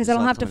 because I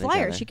don't have to fly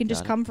her. She can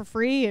just come for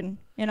free, and,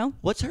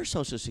 What's her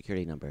social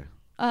security number?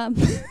 I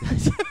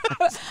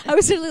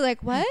was literally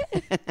like, what?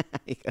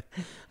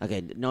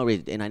 Okay, no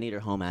reason. And I need her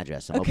home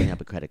address. I'm opening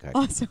up a credit card.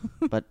 Awesome.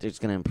 But it's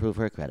going to improve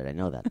her credit. I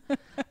know that.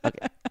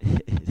 Okay.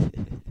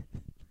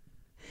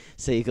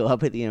 So you go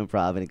up at the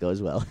Improv and it goes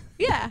well.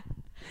 Yeah.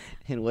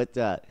 And what?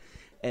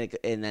 And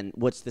then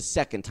what's the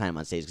second time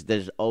on stage? Because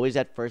there's always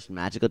that first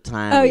magical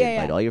time. Oh, where you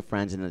invite all your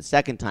friends, and then the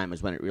second time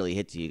is when it really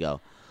hits you. You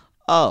go,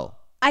 oh.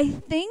 I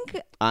think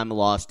I'm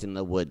lost in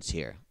the woods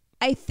here.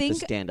 The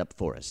stand-up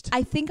forest.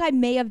 I think I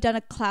may have done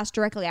a class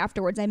directly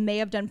afterwards. I may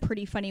have done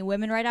Pretty Funny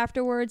Women right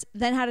afterwards,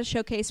 then had a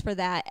showcase for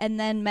that, and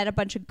then met a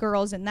bunch of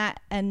girls in that,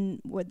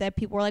 and that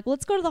people were like, well,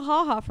 let's go to the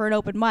Ha Ha for an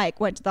open mic.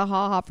 Went to the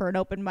Ha Ha for an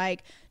open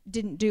mic,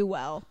 didn't do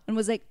well, and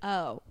was like,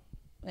 oh,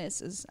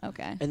 this is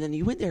okay. And then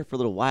you went there for a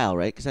little while,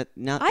 right? Because I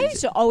used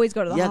to always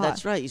go to the Ha Ha. Yeah,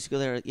 that's right. You used to go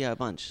there, a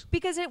bunch.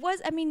 Because it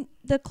was,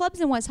 the clubs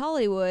in West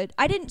Hollywood,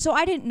 I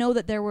didn't know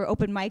that there were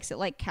open mics at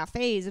like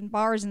cafes and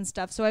bars and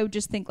stuff. So I would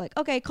just think like,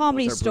 okay,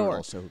 Comedy Store.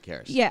 Brutal, so who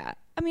cares? Yeah,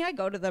 I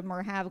go to them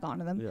or have gone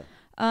to them.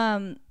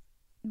 Yeah.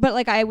 But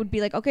like I would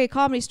be like, okay,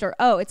 Comedy Store.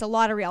 Oh, it's a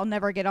lottery. I'll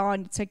never get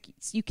on. It's like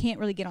you can't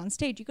really get on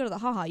stage. You go to the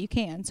Ha Ha, you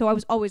can. So I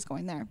was always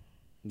going there.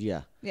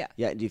 Yeah. Yeah.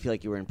 Yeah. Do you feel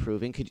like you were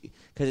improving?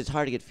 Because it's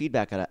hard to get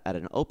feedback at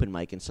an open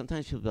mic, and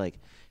sometimes people be like,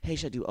 hey,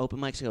 should I do open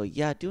mics? I go,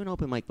 yeah, do an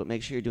open mic, but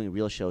make sure you're doing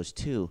real shows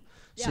too,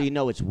 so you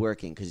know it's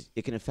working, because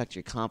it can affect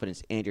your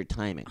confidence and your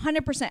timing.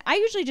 100%. I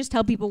usually just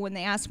tell people when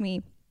they ask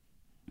me,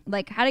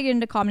 like, how to get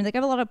into comedy. Like, I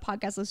have a lot of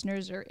podcast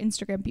listeners or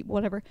Instagram people,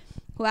 whatever,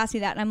 who ask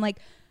me that, and I'm like,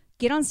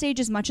 get on stage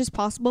as much as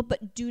possible,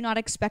 but do not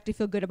expect to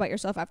feel good about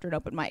yourself after an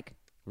open mic.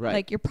 Right.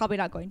 Like, you're probably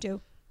not going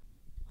to.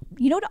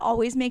 You know what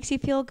always makes you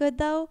feel good,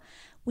 though?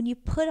 When you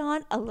put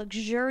on a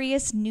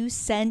luxurious new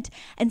scent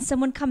and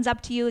someone comes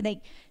up to you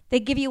and they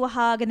give you a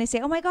hug and they say,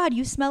 oh my God,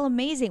 you smell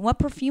amazing. What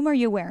perfume are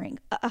you wearing?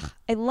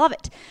 I love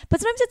it. But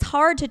sometimes it's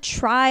hard to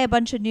try a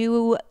bunch of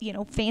new,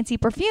 fancy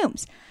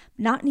perfumes.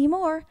 Not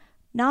anymore.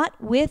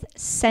 Not with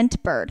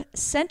Scentbird.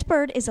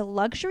 Scentbird is a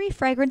luxury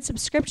fragrance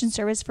subscription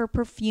service for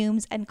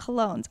perfumes and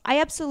colognes. I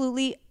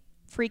absolutely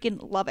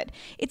freaking love it.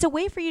 It's a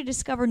way for you to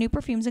discover new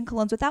perfumes and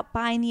colognes without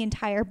buying the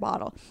entire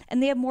bottle.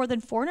 And they have more than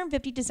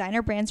 450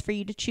 designer brands for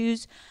you to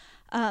choose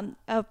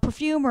a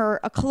perfume or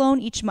a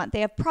cologne each month.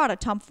 They have Prada,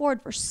 Tom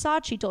Ford,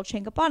 Versace, Dolce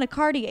 & Gabbana,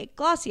 Cartier,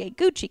 Glossier,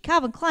 Gucci,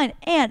 Calvin Klein,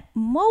 and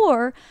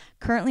more.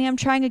 Currently, I'm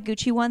trying a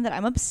Gucci one that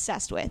I'm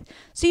obsessed with.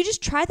 So you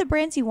just try the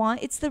brands you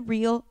want. It's the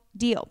real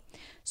deal.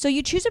 So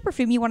you choose a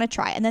perfume you want to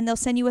try, and then they'll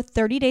send you a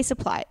 30-day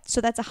supply. So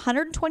that's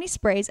 120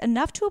 sprays,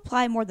 enough to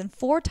apply more than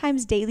 4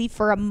 times daily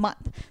for a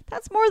month.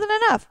 That's more than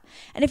enough.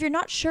 And if you're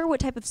not sure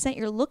what type of scent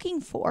you're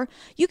looking for,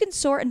 you can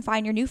sort and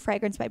find your new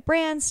fragrance by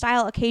brand,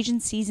 style,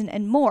 occasion, season,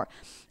 and more.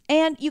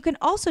 And you can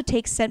also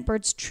take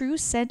Scentbird's True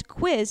Scent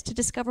Quiz to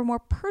discover more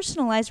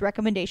personalized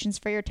recommendations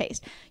for your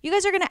taste. You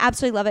guys are going to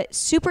absolutely love it.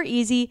 Super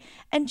easy,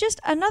 and just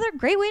another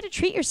great way to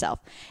treat yourself.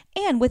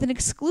 And with an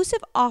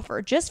exclusive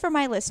offer just for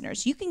my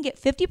listeners, you can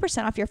get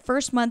 50% off your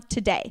first month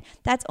today.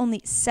 That's only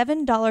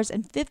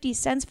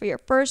 $7.50 for your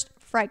first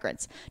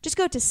fragrance. Just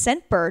go to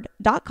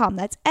scentbird.com.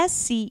 That's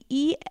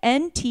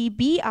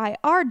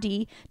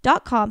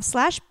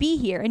SCENTBIRD.com/be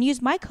here and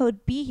use my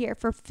code be here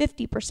for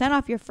 50%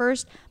 off your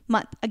first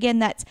month. Again,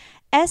 that's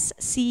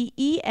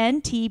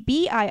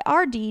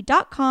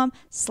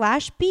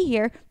SCENTBIRD.com/be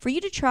here for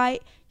you to try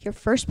your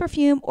first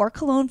perfume or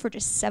cologne for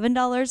just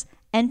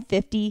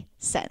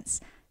 $7.50.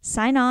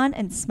 Sign on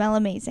and smell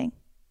amazing.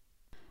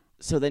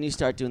 So then you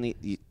start doing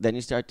the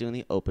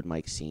open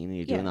mic scene, and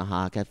you're doing the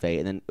Ha Cafe,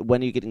 and then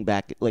when are you getting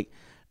back? Like,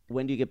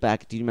 when do you get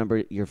back? Do you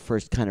remember your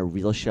first kind of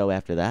real show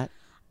after that?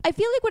 I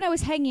feel like when I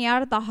was hanging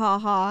out at the Ha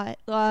Ha,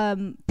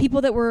 people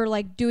that were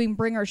like doing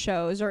bringer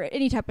shows or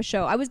any type of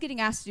show, I was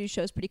getting asked to do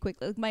shows pretty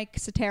quickly. Like Mike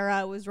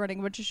Cetera was running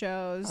a bunch of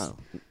shows. Oh.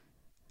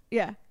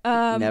 Yeah.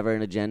 Never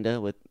an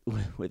agenda with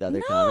other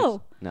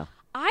comics? No.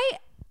 I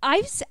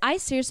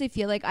seriously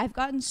feel like I've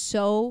gotten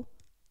so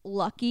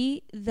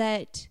lucky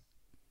that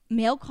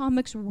male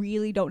comics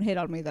really don't hit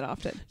on me that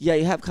often. Yeah,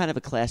 you have kind of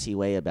a classy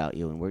way about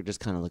you, and we're just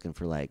kind of looking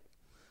for like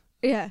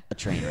a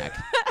train wreck.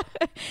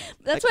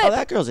 That's like,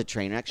 that girl's a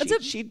train wreck.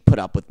 She'd put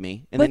up with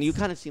me, and then you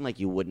kind of seem like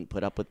you wouldn't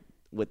put up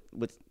with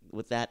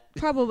that.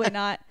 Probably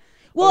not.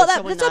 Well,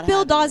 that's what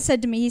Bill Dawes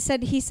said to me. He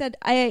said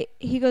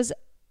he goes,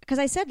 because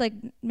I said like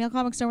male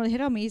comics don't really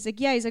hit on me. He's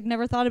like, yeah. He's like,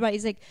 never thought about it.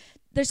 He's like,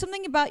 there's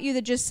something about you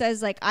that just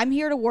says like, I'm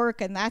here to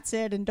work and that's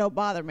it, and don't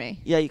bother me.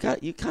 Yeah, you kind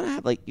of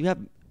have like, you have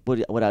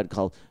what I would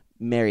call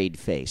married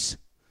face.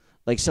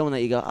 Like someone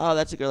that you go, oh,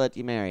 that's a girl that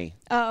you marry.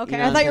 Oh, okay. You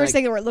know I thought you were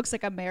saying where it looks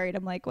like I'm married.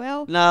 I'm like,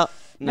 well, no,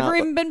 never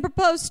even been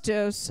proposed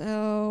to,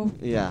 so.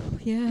 Yeah.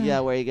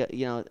 Where you go,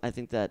 I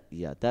think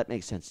that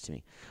makes sense to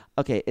me.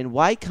 Okay, and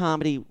why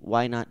comedy?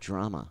 Why not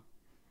drama?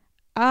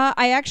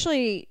 I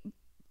actually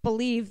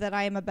believe that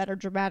I am a better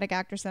dramatic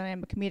actress than I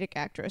am a comedic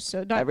actress.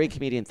 So every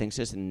comedian thinks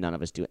this, and none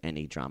of us do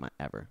any drama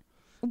ever.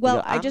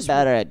 Well, I'm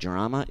better at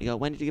drama. You go,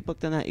 when did you get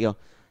booked on that? You go,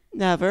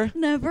 never.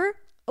 Never.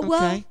 Okay.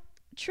 Well,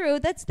 true.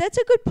 That's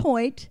a good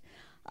point.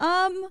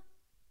 I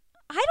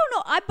don't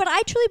know. But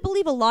I truly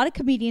believe a lot of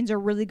comedians are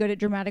really good at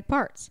dramatic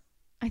parts.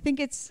 I think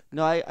it's.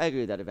 No, I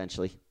agree with that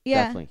eventually.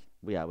 Yeah. Definitely.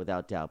 Yeah,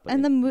 without doubt. But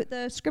and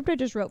the script I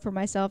just wrote for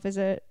myself is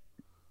a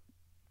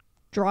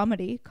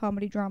comedy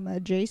drama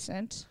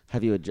adjacent.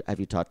 Have you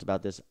talked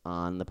about this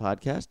on the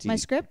podcast? My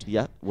script?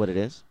 Yeah. What it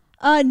is?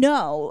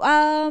 No.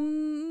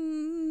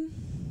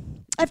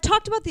 I've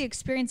talked about the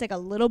experience like a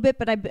little bit,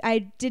 but I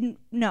didn't.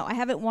 No, I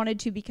haven't wanted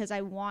to because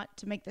I want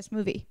to make this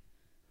movie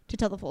to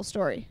tell the full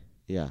story.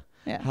 Yeah.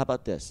 How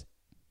about this?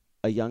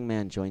 A young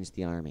man joins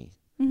the army,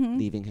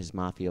 leaving his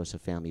mafioso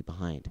family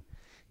behind.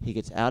 He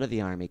gets out of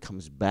the army,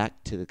 comes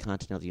back to the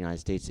continental United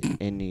States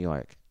in New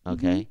York.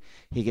 Okay,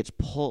 he gets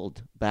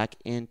pulled back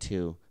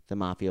into the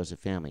mafioso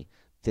family.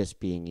 This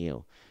being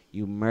you,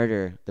 you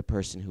murder the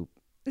person who.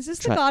 Is this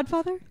The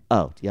Godfather?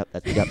 Oh, yep.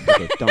 Yep.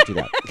 Okay, don't do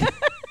that.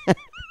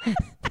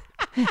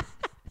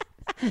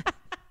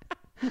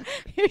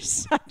 You're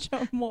such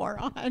a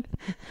moron.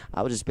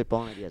 I was just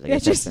spitballing ideas. I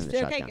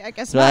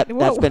guess so not.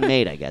 That's been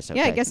made, I guess. Okay.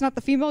 Yeah, I guess not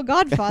the female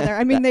Godfather.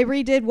 I mean, they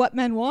redid What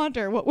Men Want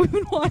or What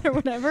Women Want or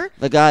whatever.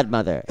 The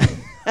Godmother.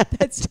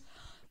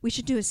 We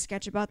should do a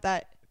sketch about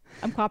that.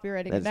 I'm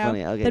copywriting it now.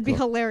 Funny. Okay, that'd be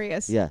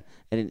hilarious. Yeah,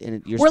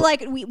 and we're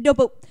like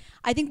but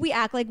I think we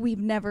act like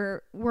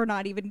we're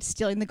not even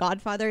stealing The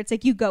Godfather. It's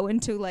like you go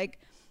into like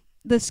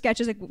the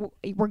sketches like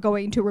we're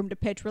going into a room to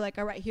pitch. We're like,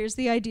 all right, here's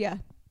the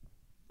idea.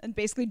 And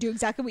basically do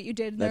exactly what you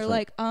did. And they're funny.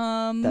 Like,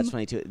 That's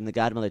funny, too. And The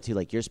Godmother, too,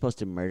 like, you're supposed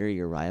to murder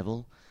your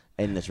rival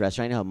in this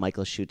restaurant. You know how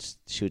Michael shoots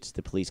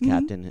the police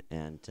captain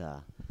and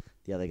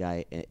the other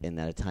guy in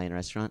that Italian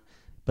restaurant?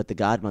 But The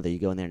Godmother, you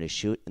go in there to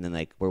shoot, and then,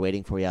 like, we're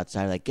waiting for you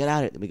outside. Like, get out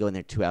of it. Then we go in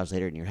there 2 hours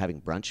later, and you're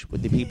having brunch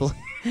with the people.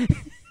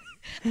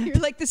 You're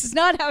like, this is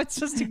not how it's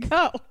supposed to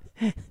go.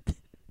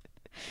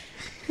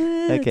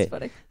 Okay. That's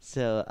funny.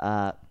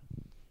 So,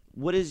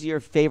 what is your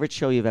favorite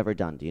show you've ever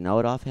done? Do you know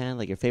it offhand?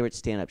 Like your favorite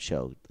stand-up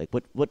show? Like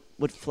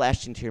what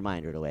flashed into your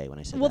mind right away when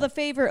I said that? Well, the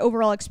favorite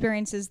overall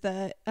experience is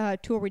the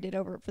tour we did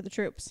over for the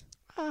troops.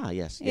 Ah,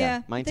 yes.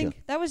 Yeah, mine I think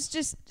too. that was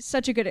just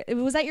such a good.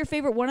 Was that your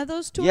favorite one of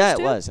those tours? Yeah,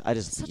 too? It was. I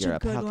just such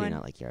Europe. A good How can one. you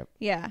not like Europe?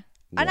 Yeah.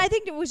 And I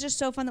think it was just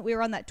so fun that we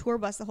were on that tour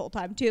bus the whole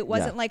time too. It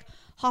wasn't like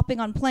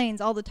hopping on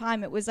planes all the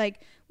time. It was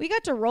like we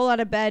got to roll out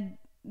of bed,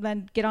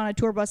 then get on a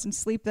tour bus and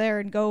sleep there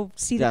and go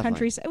see the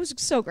country. It was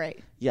so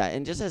great. Yeah,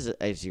 and just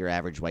as your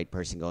average white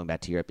person going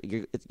back to Europe,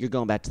 you're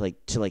going back to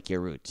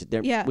your roots.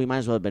 We might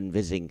as well have been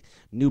visiting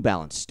New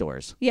Balance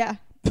stores. Yeah.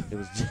 It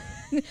was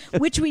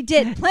which we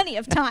did plenty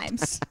of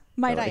times,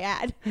 might I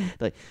add.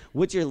 Like,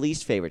 what's your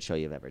least favorite show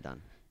you've ever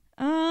done?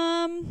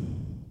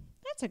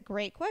 That's a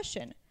great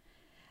question.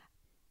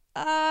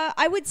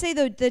 I would say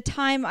the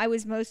time I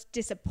was most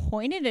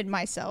disappointed in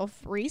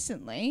myself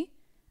recently,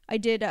 I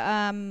did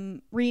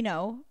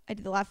Reno. I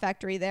did the Laugh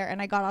Factory there,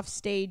 and I got off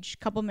stage a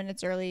couple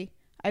minutes early.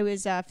 I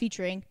was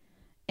featuring,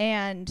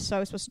 and so I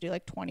was supposed to do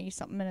like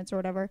 20-something minutes or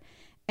whatever.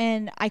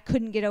 And I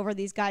couldn't get over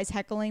these guys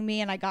heckling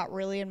me, and I got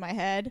really in my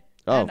head.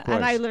 Oh, and, of course.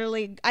 And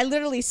I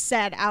literally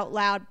said out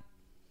loud,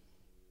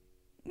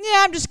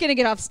 yeah, I'm just going to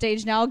get off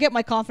stage now. I'll get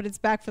my confidence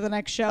back for the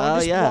next show.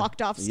 And just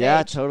walked off stage.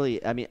 Yeah,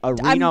 totally. I mean, a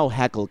Reno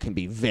heckle can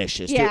be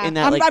vicious. Yeah, too.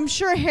 That, I'm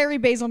sure Harry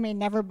Basil may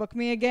never book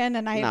me again,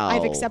 and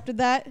I've accepted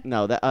that.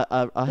 No, that.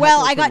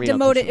 Well, I got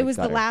demoted. It was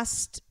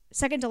the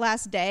second to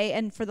last day,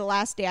 and for the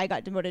last day, I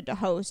got demoted to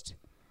host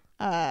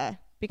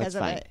because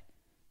of it.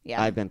 Yeah,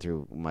 I've been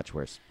through much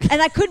worse.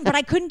 And I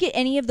couldn't get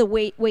any of the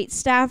wait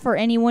staff or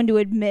anyone to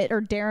admit,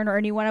 or Darren or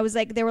anyone. I was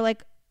like, they were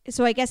like,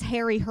 so I guess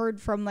Harry heard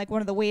from like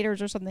one of the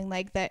waiters or something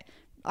like that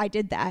I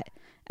did that.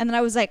 And then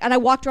I was like, and I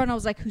walked around and I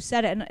was like, who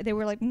said it? And they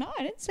were like, no,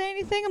 I didn't say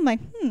anything. I'm like,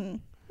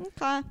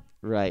 okay.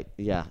 Right.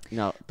 Yeah.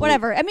 No.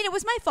 Whatever. I mean, it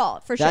was my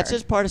fault for sure. That's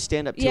just part of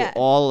stand-up too. Yeah.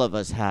 All of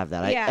us have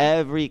that. Yeah.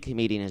 Every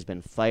comedian has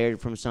been fired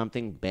from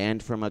something,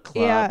 banned from a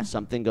club. Yeah.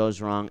 Something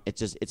goes wrong.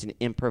 It's an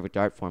imperfect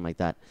art form like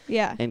that.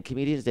 Yeah. And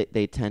comedians,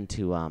 they tend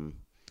to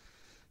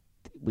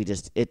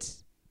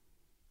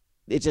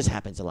it just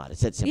happens a lot.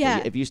 It's that simple.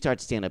 Yeah. If you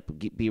start stand-up,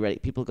 be ready.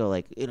 People go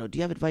like, do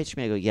you have advice for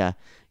me? I go, yeah.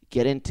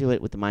 Get into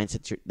it with the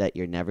mindset that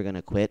you're never going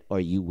to quit, or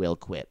you will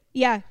quit.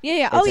 Yeah.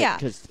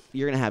 Because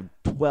you're going to have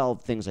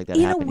 12 things like that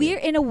happen.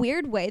 In a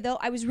weird way, though,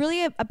 I was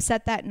really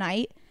upset that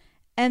night.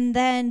 And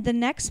then the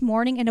next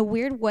morning, in a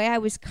weird way, I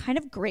was kind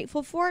of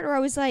grateful for it. Or I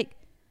was like,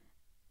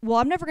 well,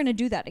 I'm never going to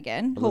do that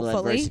again,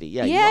 hopefully. Adversity.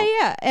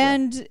 Yeah.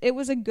 And it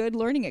was a good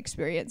learning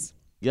experience.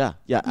 Yeah,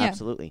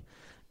 absolutely.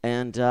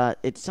 And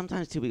it's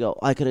sometimes, too, we go,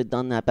 I could have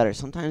done that better.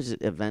 Sometimes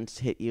events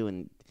hit you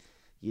and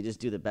you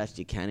just do the best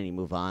you can and you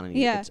move on. And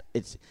it's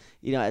as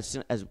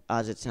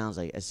odd as it sounds,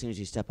 like as soon as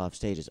you step off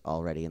stage, it's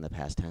already in the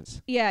past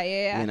tense. Yeah.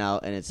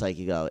 And it's like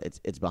you go,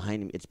 it's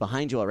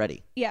behind you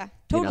already. Yeah,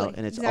 totally.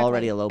 And it's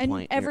already a low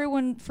point. And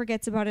everyone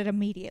forgets about it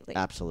immediately.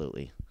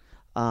 Absolutely.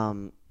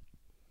 Now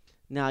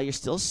you're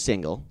still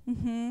single.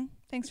 Mm-hmm.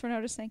 Thanks for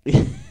noticing. Do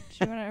you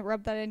want to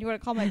rub that in? Do you want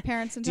to call my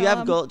parents and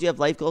tell them? Do you have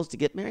life goals to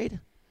get married?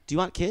 Do you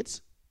want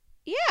kids?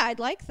 Yeah, I'd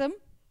like them.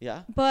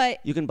 Yeah, but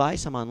you can buy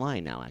some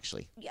online now.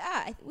 Actually,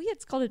 yeah,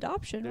 it's called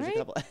adoption, There's right? A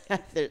couple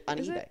on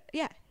eBay. It?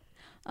 Yeah,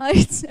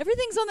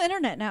 everything's on the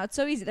internet now. It's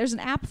so easy. There's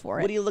an app for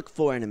it. What do you look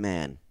for in a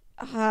man?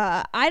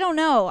 I don't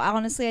know.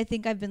 Honestly, I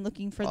think I've been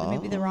looking for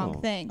maybe the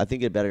wrong thing. I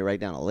think you'd better write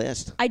down a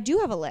list. I do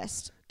have a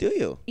list. Do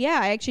you? Yeah,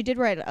 I actually did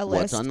write a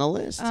list. What's on the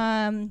list?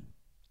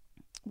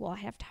 Well, I'd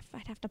have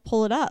to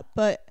pull it up,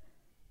 but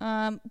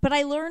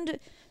I learned.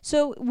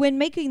 So when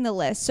making the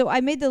list, so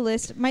I made the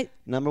list. My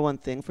number one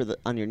thing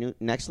on your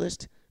next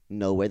list.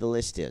 Know where the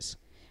list is.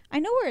 I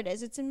know where it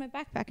is. It's in my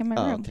backpack in my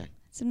room. Okay.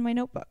 It's in my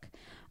notebook.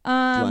 Do you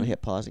want to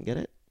hit pause and get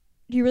it?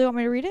 Do you really want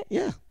me to read it?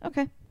 Yeah.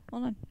 Okay.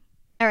 Hold on.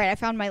 All right. I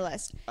found my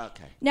list.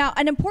 Okay. Now,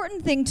 an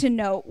important thing to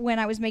note when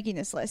I was making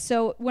this list.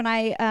 So when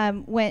I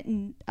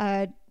went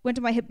to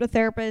my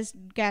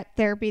hypnotherapist, got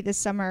therapy this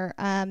summer,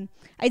 I'd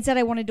said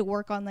I wanted to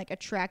work on like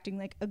attracting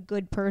like a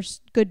good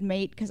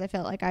mate, because I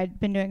felt like I'd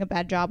been doing a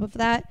bad job of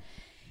that.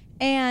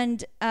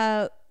 And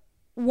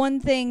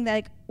one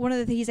of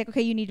the things, he's like,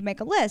 okay, you need to make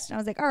a list. And I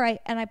was like, all right.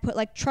 And I put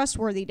like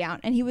trustworthy down.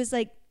 And he was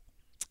like,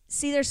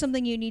 see, there's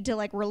something you need to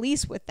like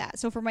release with that.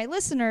 So for my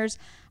listeners,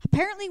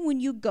 apparently when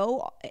you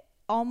go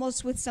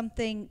almost with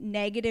something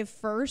negative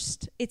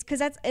first, it's because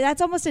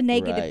that's almost a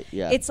negative. Right,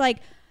 yeah. It's like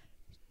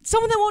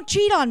someone that won't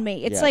cheat on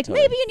me. It's like,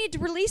 totally. maybe you need to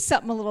release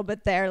something a little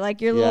bit there. Like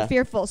you're a little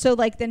fearful. So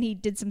like then he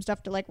did some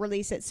stuff to like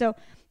release it. So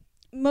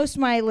most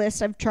of my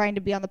list, I'm trying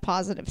to be on the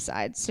positive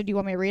side. So do you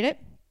want me to read it?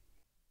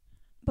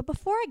 But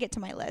before I get to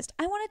my list,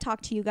 I want to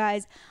talk to you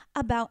guys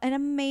about an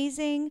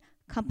amazing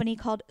company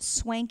called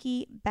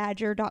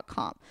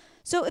SwankyBadger.com.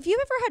 So if you've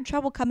ever had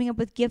trouble coming up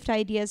with gift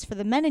ideas for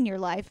the men in your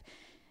life,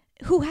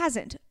 who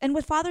hasn't? And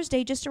with Father's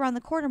Day just around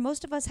the corner,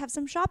 most of us have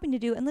some shopping to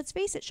do. And let's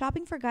face it,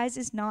 shopping for guys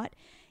is not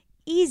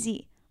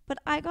easy. But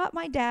I got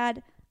my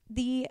dad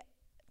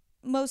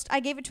I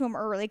gave it to him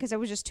early because I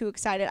was just too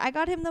excited. I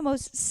got him the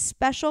most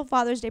special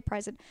Father's Day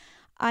present.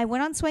 I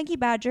went on Swanky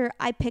Badger.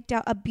 I picked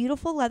out a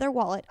beautiful leather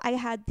wallet. I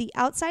had the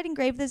outside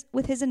engraved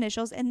with his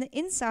initials and the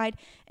inside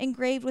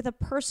engraved with a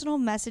personal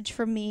message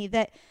from me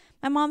that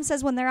my mom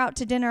says when they're out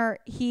to dinner,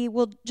 he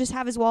will just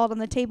have his wallet on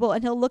the table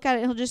and he'll look at it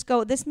and he'll just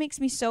go, this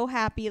makes me so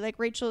happy. Like,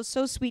 Rachael is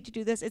so sweet to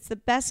do this. It's the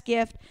best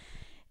gift.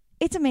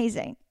 It's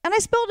amazing. And I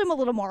spilled him a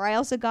little more. I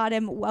also got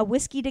him a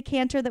whiskey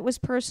decanter that was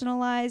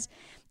personalized.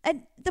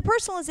 And the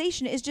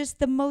personalization is just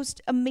the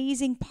most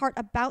amazing part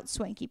about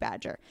Swanky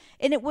Badger.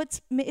 And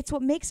it's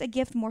what makes a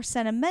gift more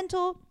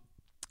sentimental.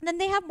 And then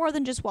they have more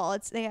than just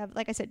wallets. They have,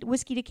 like I said,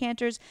 whiskey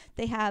decanters.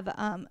 They have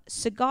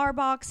cigar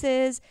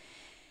boxes.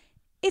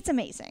 It's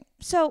amazing.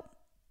 So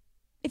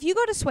if you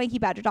go to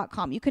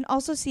SwankyBadger.com, you can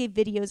also see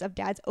videos of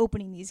dads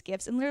opening these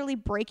gifts and literally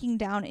breaking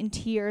down in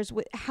tears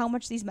with how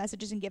much these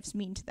messages and gifts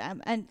mean to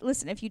them. And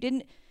listen, if you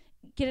didn't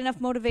get enough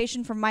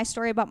motivation from my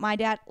story about my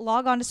dad,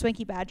 log on to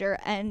Swanky Badger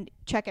and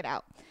check it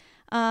out.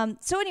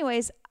 So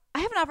anyways, I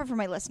have an offer for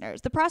my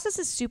listeners. The process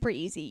is super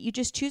easy. You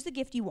just choose the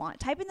gift you want,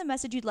 type in the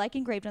message you'd like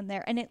engraved on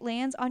there, and it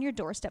lands on your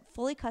doorstep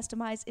fully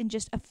customized in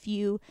just a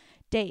few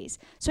days.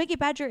 Swanky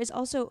Badger is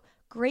also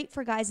great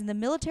for guys in the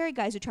military,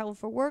 guys who travel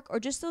for work, or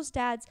just those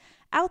dads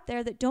out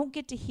there that don't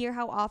get to hear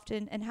how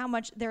often and how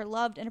much they're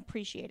loved and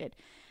appreciated.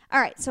 All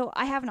right, so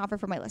I have an offer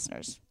for my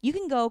listeners. You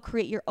can go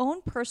create your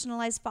own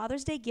personalized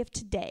Father's Day gift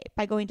today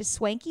by going to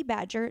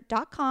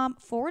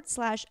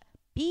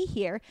swankybadger.com/be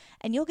here,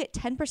 and you'll get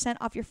 10%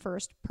 off your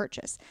first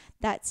purchase.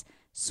 That's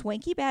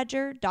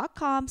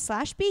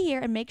swankybadger.com/be here,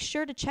 and make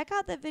sure to check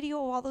out that video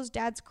of all those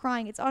dads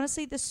crying. It's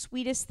honestly the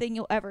sweetest thing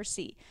you'll ever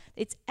see.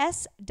 It's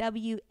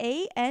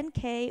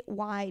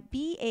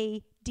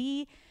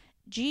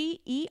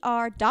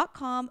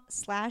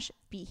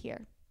swankybadger.com/be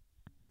here.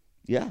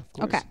 Yeah, of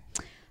course. Okay.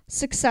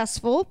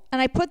 Successful.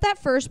 And I put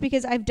that first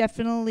because I've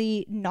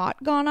definitely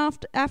not gone off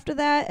after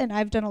that, and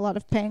I've done a lot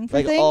of paying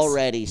for things.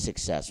 Already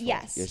successful.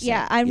 Yes.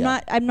 Yeah. I'm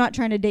not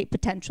trying to date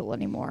potential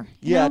anymore.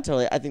 Yeah,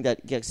 totally. I think that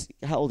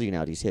how old are you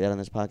now? Do you say that on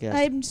this podcast?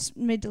 I'm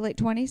mid to late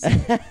 20s.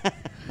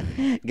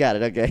 Got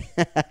it. Okay.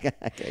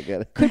 Okay,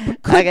 good. Could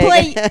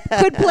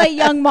play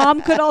young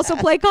mom, could also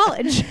play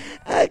college.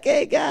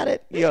 Okay, got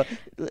it.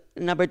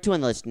 Number 2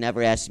 on the list,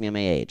 never ask me my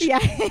age. Yeah.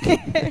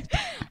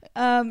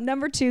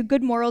 Number 2,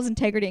 good morals,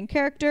 integrity, and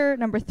character.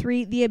 Number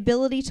 3, the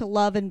ability to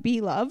love and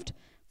be loved.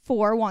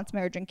 4, wants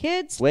marriage and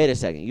kids. Wait a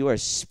second. You are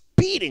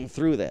speeding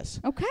through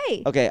this.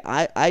 Okay. Okay,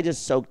 I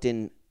just soaked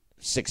in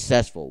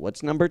successful.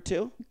 What's number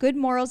 2? Good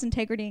morals,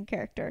 integrity, and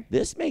character.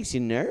 This makes you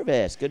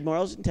nervous. Good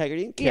morals,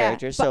 integrity, and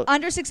character. Yeah, but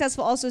under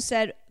successful also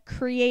said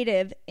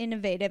creative,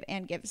 innovative,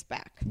 and gives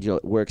back.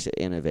 Works at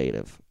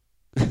innovative.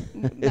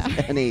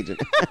 An agent.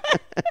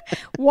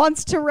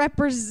 Wants to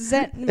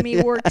represent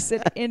me, works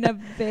at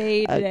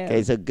innovative.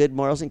 Okay, so good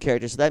morals and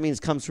character. So that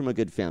means comes from a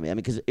good family. I mean,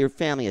 because your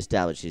family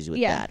establishes you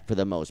with that for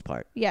the most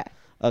part. Yeah.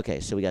 Okay,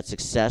 so we got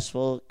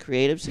successful,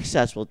 creative,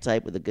 successful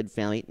type with a good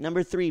family.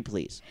 Number 3,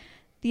 please.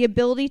 The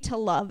ability to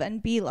love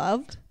and be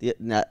loved.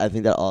 I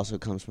think that also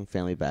comes from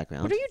family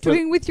background. What are you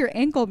doing with your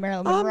ankle,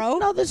 Marilyn Monroe?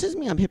 No, this is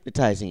me. I'm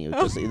hypnotizing you.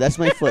 That's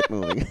my foot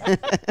moving.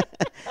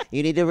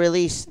 You need to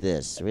release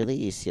this.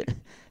 Release it.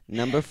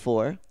 Number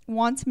 4.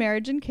 Wants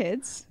marriage and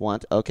kids.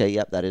 Okay,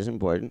 yep, that is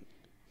important.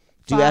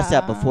 Do you ask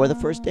that before the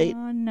first date?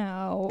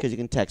 No. Because you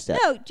can text that.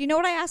 No, do you know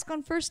what I ask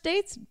on first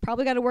dates?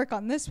 Probably got to work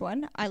on this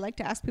one. I like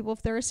to ask people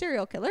if they're a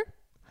serial killer.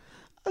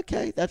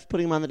 Okay, that's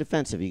putting them on the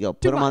defensive. You go,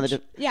 put them on the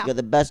defensive. Yeah. You go,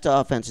 the best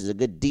offense is a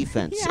good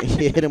defense. Yeah. You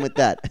hit them with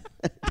that.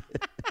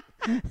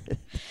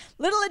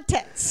 Little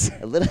intense.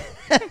 A little.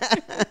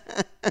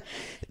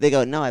 They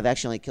go, no, I've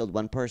actually killed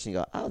one person. You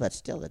go, oh,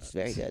 that's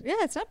very good. Yeah,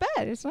 it's not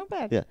bad. It's not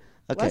bad. Yeah.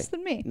 Okay. Less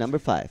than me. Number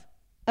 5.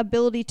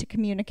 Ability to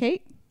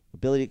communicate.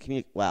 Ability to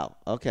communicate. Wow.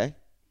 Okay.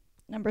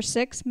 Number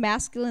 6,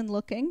 masculine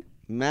looking.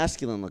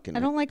 Masculine looking. I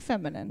don't like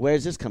feminine. Where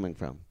is this coming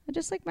from? I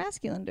just like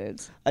masculine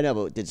dudes. I know,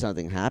 but did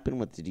something happen?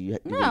 What did you?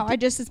 No,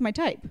 it's my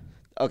type.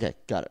 Okay,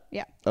 got it.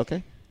 Yeah.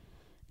 Okay.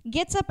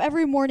 Gets up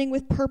every morning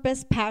with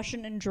purpose,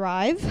 passion, and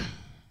drive.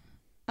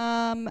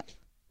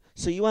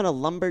 So you want a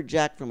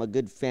lumberjack from a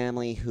good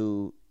family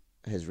who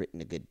has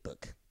written a good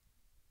book?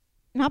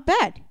 Not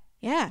bad.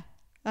 Yeah,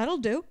 that'll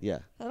do. Yeah,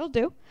 that'll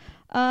do.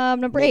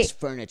 Number Makes 8.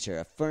 furniture.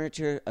 A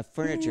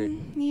furniture.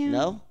 Yeah.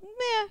 No.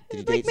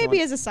 Yeah, like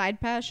maybe as a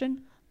side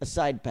passion. A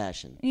side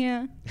passion.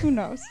 Yeah, who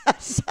knows? A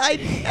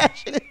side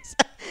passion.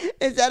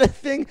 Is that a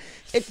thing?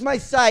 It's my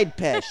side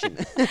passion.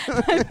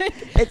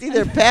 It's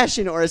either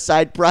passion or a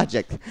side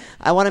project.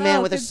 I want a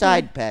man with a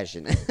side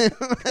passion.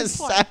 A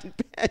side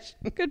passion.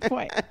 Good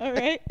point. All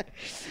right.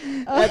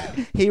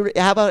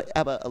 How about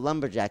a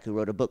lumberjack who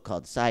wrote a book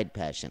called Side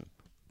Passion?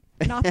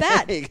 Not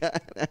bad.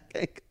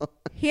 Okay, cool.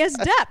 He has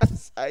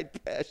depth. Side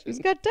passion. He's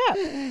got depth.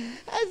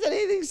 Has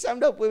anything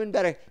summed up women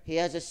better? He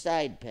has a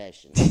side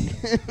passion.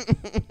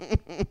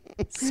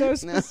 So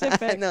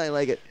specific. No, I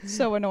like it.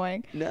 So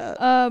annoying.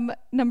 No.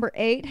 Number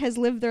 8, has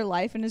lived their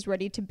life and is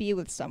ready to be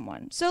with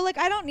someone. So like,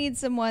 I don't need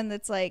someone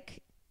that's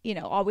like,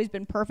 always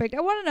been perfect.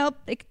 I want to know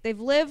they've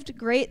lived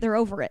great. They're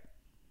over it.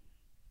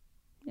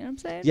 You know what I'm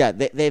saying? Yeah,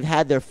 they've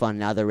had their fun.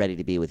 Now they're ready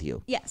to be with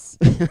you. Yes.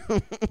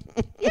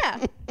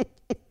 Yeah.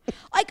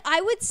 Like,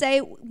 I would say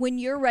when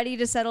you're ready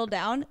to settle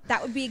down,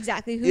 that would be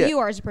exactly who you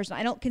are as a person.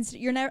 I don't consider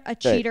you're not a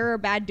cheater or a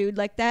bad dude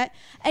like that,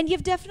 and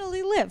you've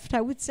definitely lived.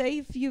 I would say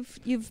if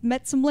you've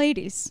met some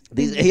ladies.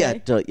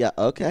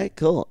 Okay,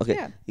 cool. Okay,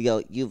 yeah.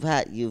 You go.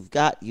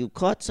 You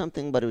caught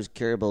something, but it was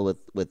curable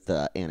with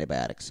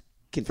antibiotics.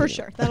 Continue. For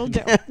sure, that'll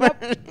do.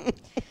 Yep.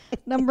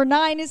 Number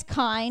 9 is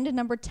kind.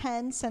 Number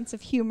 10, sense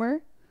of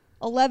humor.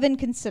 11,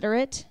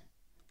 considerate.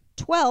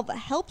 12,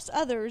 helps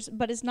others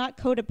but is not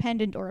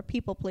codependent or a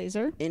people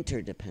pleaser.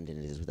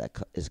 Interdependent is what that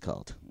is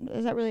called.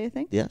 Is that really a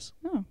thing? Yes.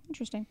 Oh,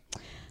 interesting.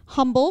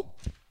 Humble.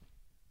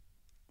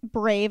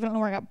 Brave. I don't know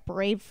where I got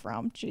brave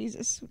from.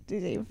 Jesus.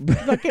 Is he a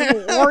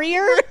fucking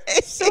warrior?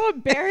 So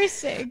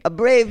embarrassing. A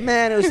brave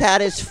man who's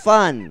had his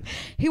fun.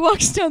 He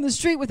walks down the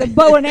street with a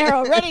bow and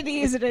arrow ready to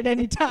use it at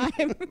any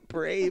time.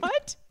 Brave.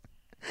 What?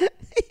 What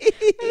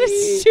a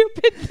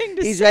stupid thing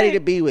to say. He's ready to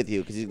be with you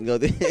because you can go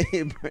there.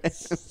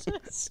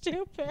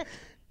 Stupid.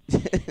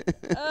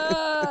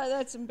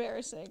 That's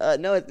embarrassing.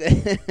 No,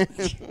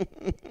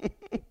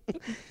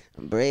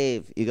 I'm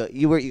brave.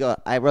 You go.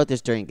 I wrote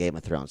this during Game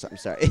of Thrones. I'm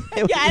sorry.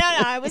 Yeah, I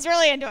don't know. I was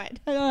really into it.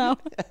 I don't know.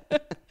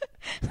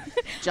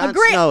 Jon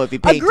Snow, if he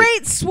paid a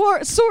great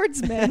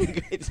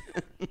swordsman.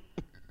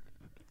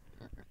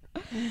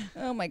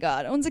 Oh my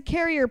God. Owns a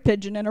carrier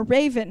pigeon and a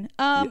raven.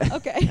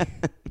 Okay.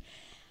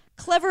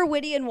 Clever,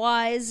 witty, and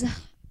wise.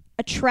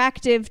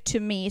 Attractive to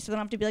me, so they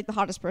don't have to be like the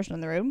hottest person in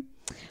the room.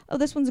 Oh,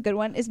 this one's a good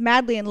one. Is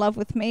madly in love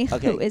with me.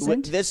 Okay. Who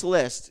isn't? This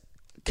list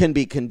can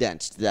be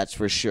condensed. That's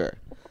for sure.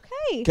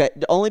 Okay.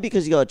 Only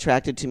because you go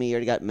attracted to me, you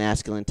already got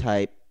masculine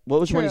type. What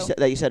was one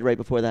that you said right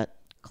before that?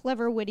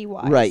 Clever, witty,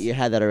 wise. Right, you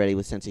had that already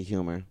with sense of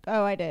humor.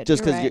 Oh, I did.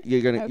 Just because right.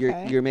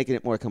 you're making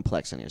it more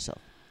complex on yourself.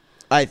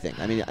 I think.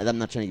 I mean, I'm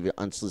not trying to give you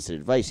unsolicited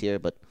advice here,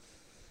 but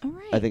all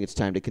right. I think it's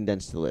time to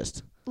condense the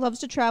list. Loves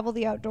to travel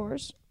the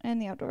outdoors.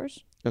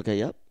 Okay,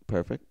 yep,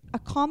 perfect.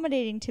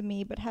 Accommodating to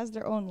me, but has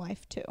their own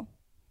life too.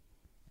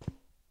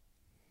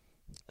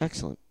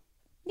 Excellent.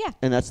 Yeah.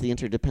 And that's the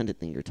interdependent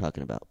thing you're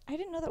talking about. I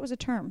didn't know that was a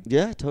term.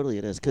 Yeah, totally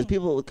it is. Because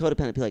people with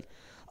codependent be like,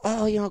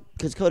 oh,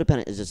 because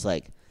codependent is just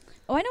like,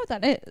 oh, I know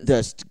what that is.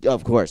 Just,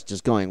 of course,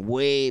 just going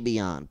way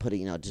beyond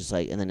putting, just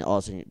like, and then all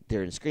of a sudden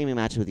they're in a screaming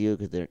match with you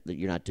because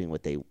you're not doing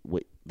what they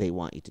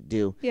want you to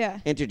do. Yeah.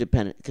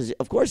 Interdependent, because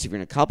of course if you're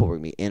in a couple, we're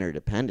gonna be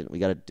interdependent. We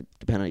got to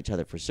depend on each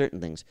other for certain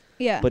things.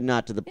 Yeah. But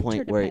not to the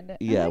point where,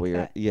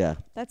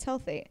 That's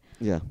healthy.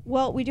 Yeah.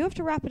 Well, we do have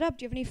to wrap it up.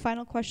 Do you have any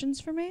final questions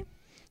for me?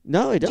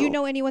 No, I don't. Do you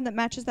know anyone that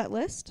matches that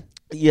list?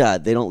 Yeah,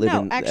 they don't live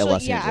in Los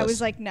Angeles. Yeah, I was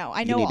like, no.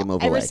 I know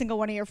every away. Single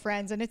one of your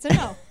friends, and it's a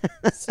no.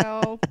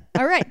 So,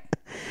 all right.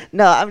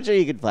 No, I'm sure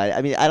you can find it.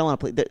 I mean, I don't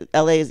want to play.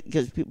 LA is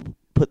because people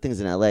put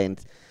things in LA,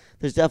 and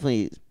there's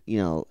definitely,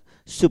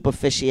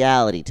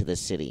 superficiality to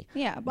this city.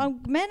 Yeah, well,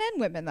 men and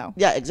women, though.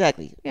 Yeah,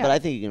 exactly. Yeah. But I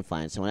think you can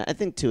find someone. I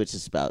think, too, it's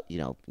just about,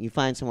 you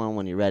find someone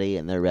when you're ready,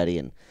 and they're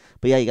ready.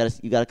 But, yeah,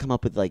 you gotta come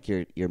up with, like,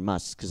 your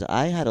musts. Because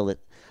I had you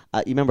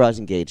remember I was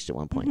engaged at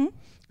one point. Mm-hmm.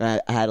 I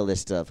had a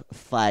list of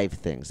 5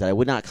 things that I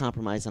would not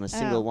compromise on a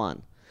single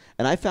one.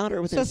 And I found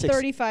her within 6...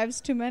 So 35's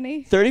too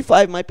many?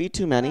 35 might be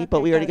too many, okay, but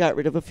we already got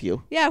rid of a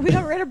few. Yeah, we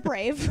got rid of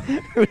Brave.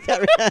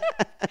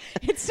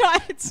 It's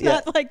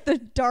not like the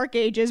Dark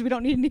Ages. We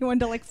don't need anyone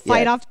to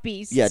fight off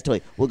beasts. Yeah,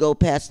 totally. We'll go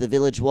past the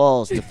village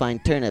walls to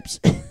find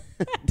turnips.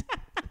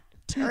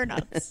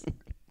 Turnips.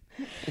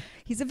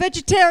 He's a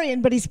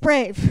vegetarian, but he's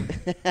brave.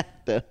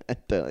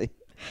 Totally.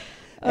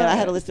 And I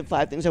had a list of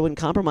 5 things I wouldn't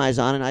compromise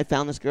on, and I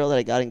found this girl that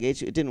I got engaged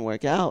to. It didn't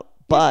work out,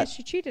 but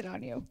she cheated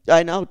on you.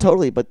 I know,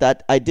 totally. But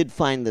that I did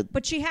find that.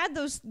 But she had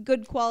those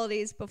good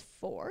qualities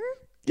before.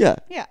 Yeah.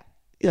 Yeah.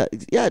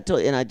 Yeah,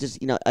 totally. And I just,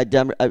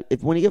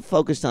 if when you get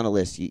focused on a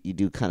list, you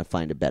do kind of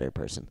find a better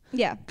person.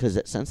 Yeah. Because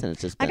since then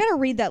it's just. I gotta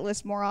read that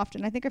list more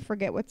often. I think I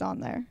forget what's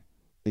on there.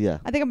 Yeah.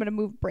 I think I'm gonna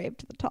move Brave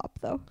to the top,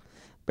 though.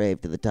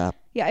 Brave to the top.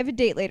 Yeah, I have a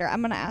date later.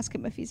 I'm gonna ask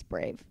him if he's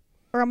brave.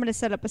 Or I'm going to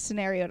set up a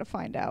scenario to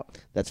find out.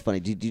 That's funny.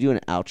 Do you do an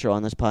outro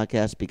on this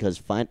podcast?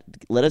 Because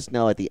let us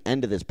know at the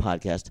end of this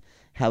podcast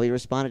how he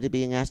responded to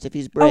being asked if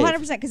he's brave. Oh,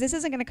 100%, because this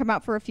isn't going to come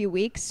out for a few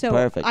weeks, so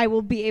perfect. I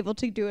will be able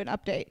to do an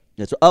update.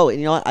 And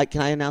you know what?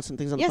 Can I announce some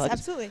things on the podcast? Yes,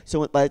 absolutely.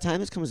 So by the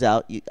time this comes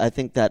out, I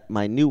think that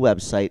my new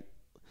website,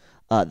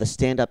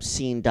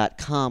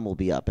 thestandupscene.com, will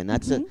be up. And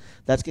that's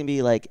that's going to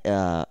be like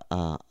a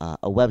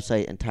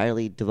website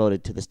entirely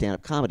devoted to the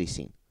stand-up comedy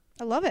scene.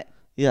 I love it.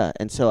 Yeah,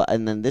 and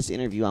then this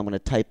interview I'm going to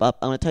type up.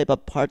 I'm going to type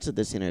up parts of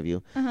this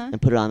interview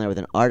and put it on there with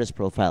an artist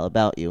profile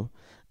about you,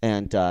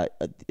 and a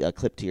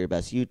clip to your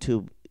best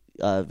YouTube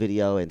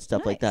video and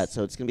stuff like that.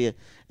 So it's the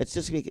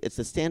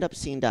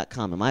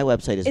standupscene.com, and my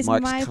website is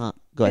Mark's.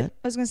 Go ahead.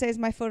 I was going to say, is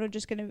my photo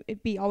just going to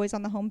be always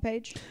on the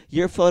homepage?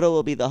 Your photo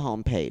will be the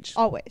homepage.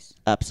 Always.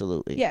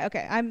 Absolutely. Yeah.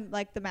 Okay. I'm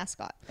like the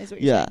mascot. Is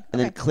what you're saying.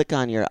 And then click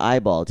on your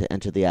eyeball to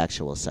enter the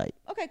actual site.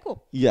 Okay.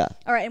 Cool. Yeah.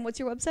 All right. And what's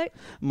your website?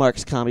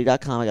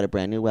 markscomedy.com. I got a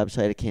brand new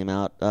website. It came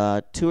out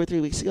 2 or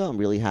 3 weeks ago. I'm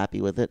really happy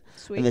with it.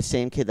 Sweet. And the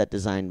same kid that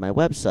designed my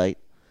website,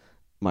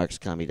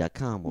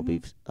 markscomedy.com, will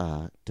be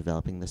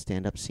developing the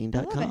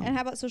standupscene.com. I love it. And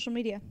how about social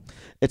media?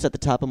 It's at the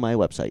top of my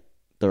website.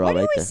 They're all right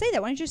there. Why do you always say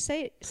that? Why don't you just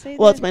say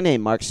Well, it's my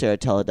name,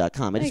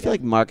 marksaratella.com. I just feel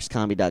like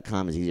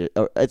markscomedy.com is easier.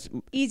 It's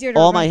easier to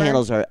all remember. my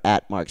handles are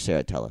at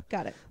marksaratella.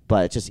 Got it.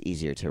 But it's just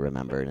easier to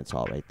remember, and it's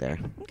all right there.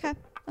 Okay.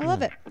 I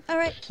love it. All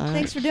right.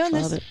 Thanks for doing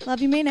Love this. it. Love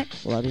you, mean it.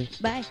 Love you.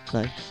 Bye.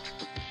 Bye.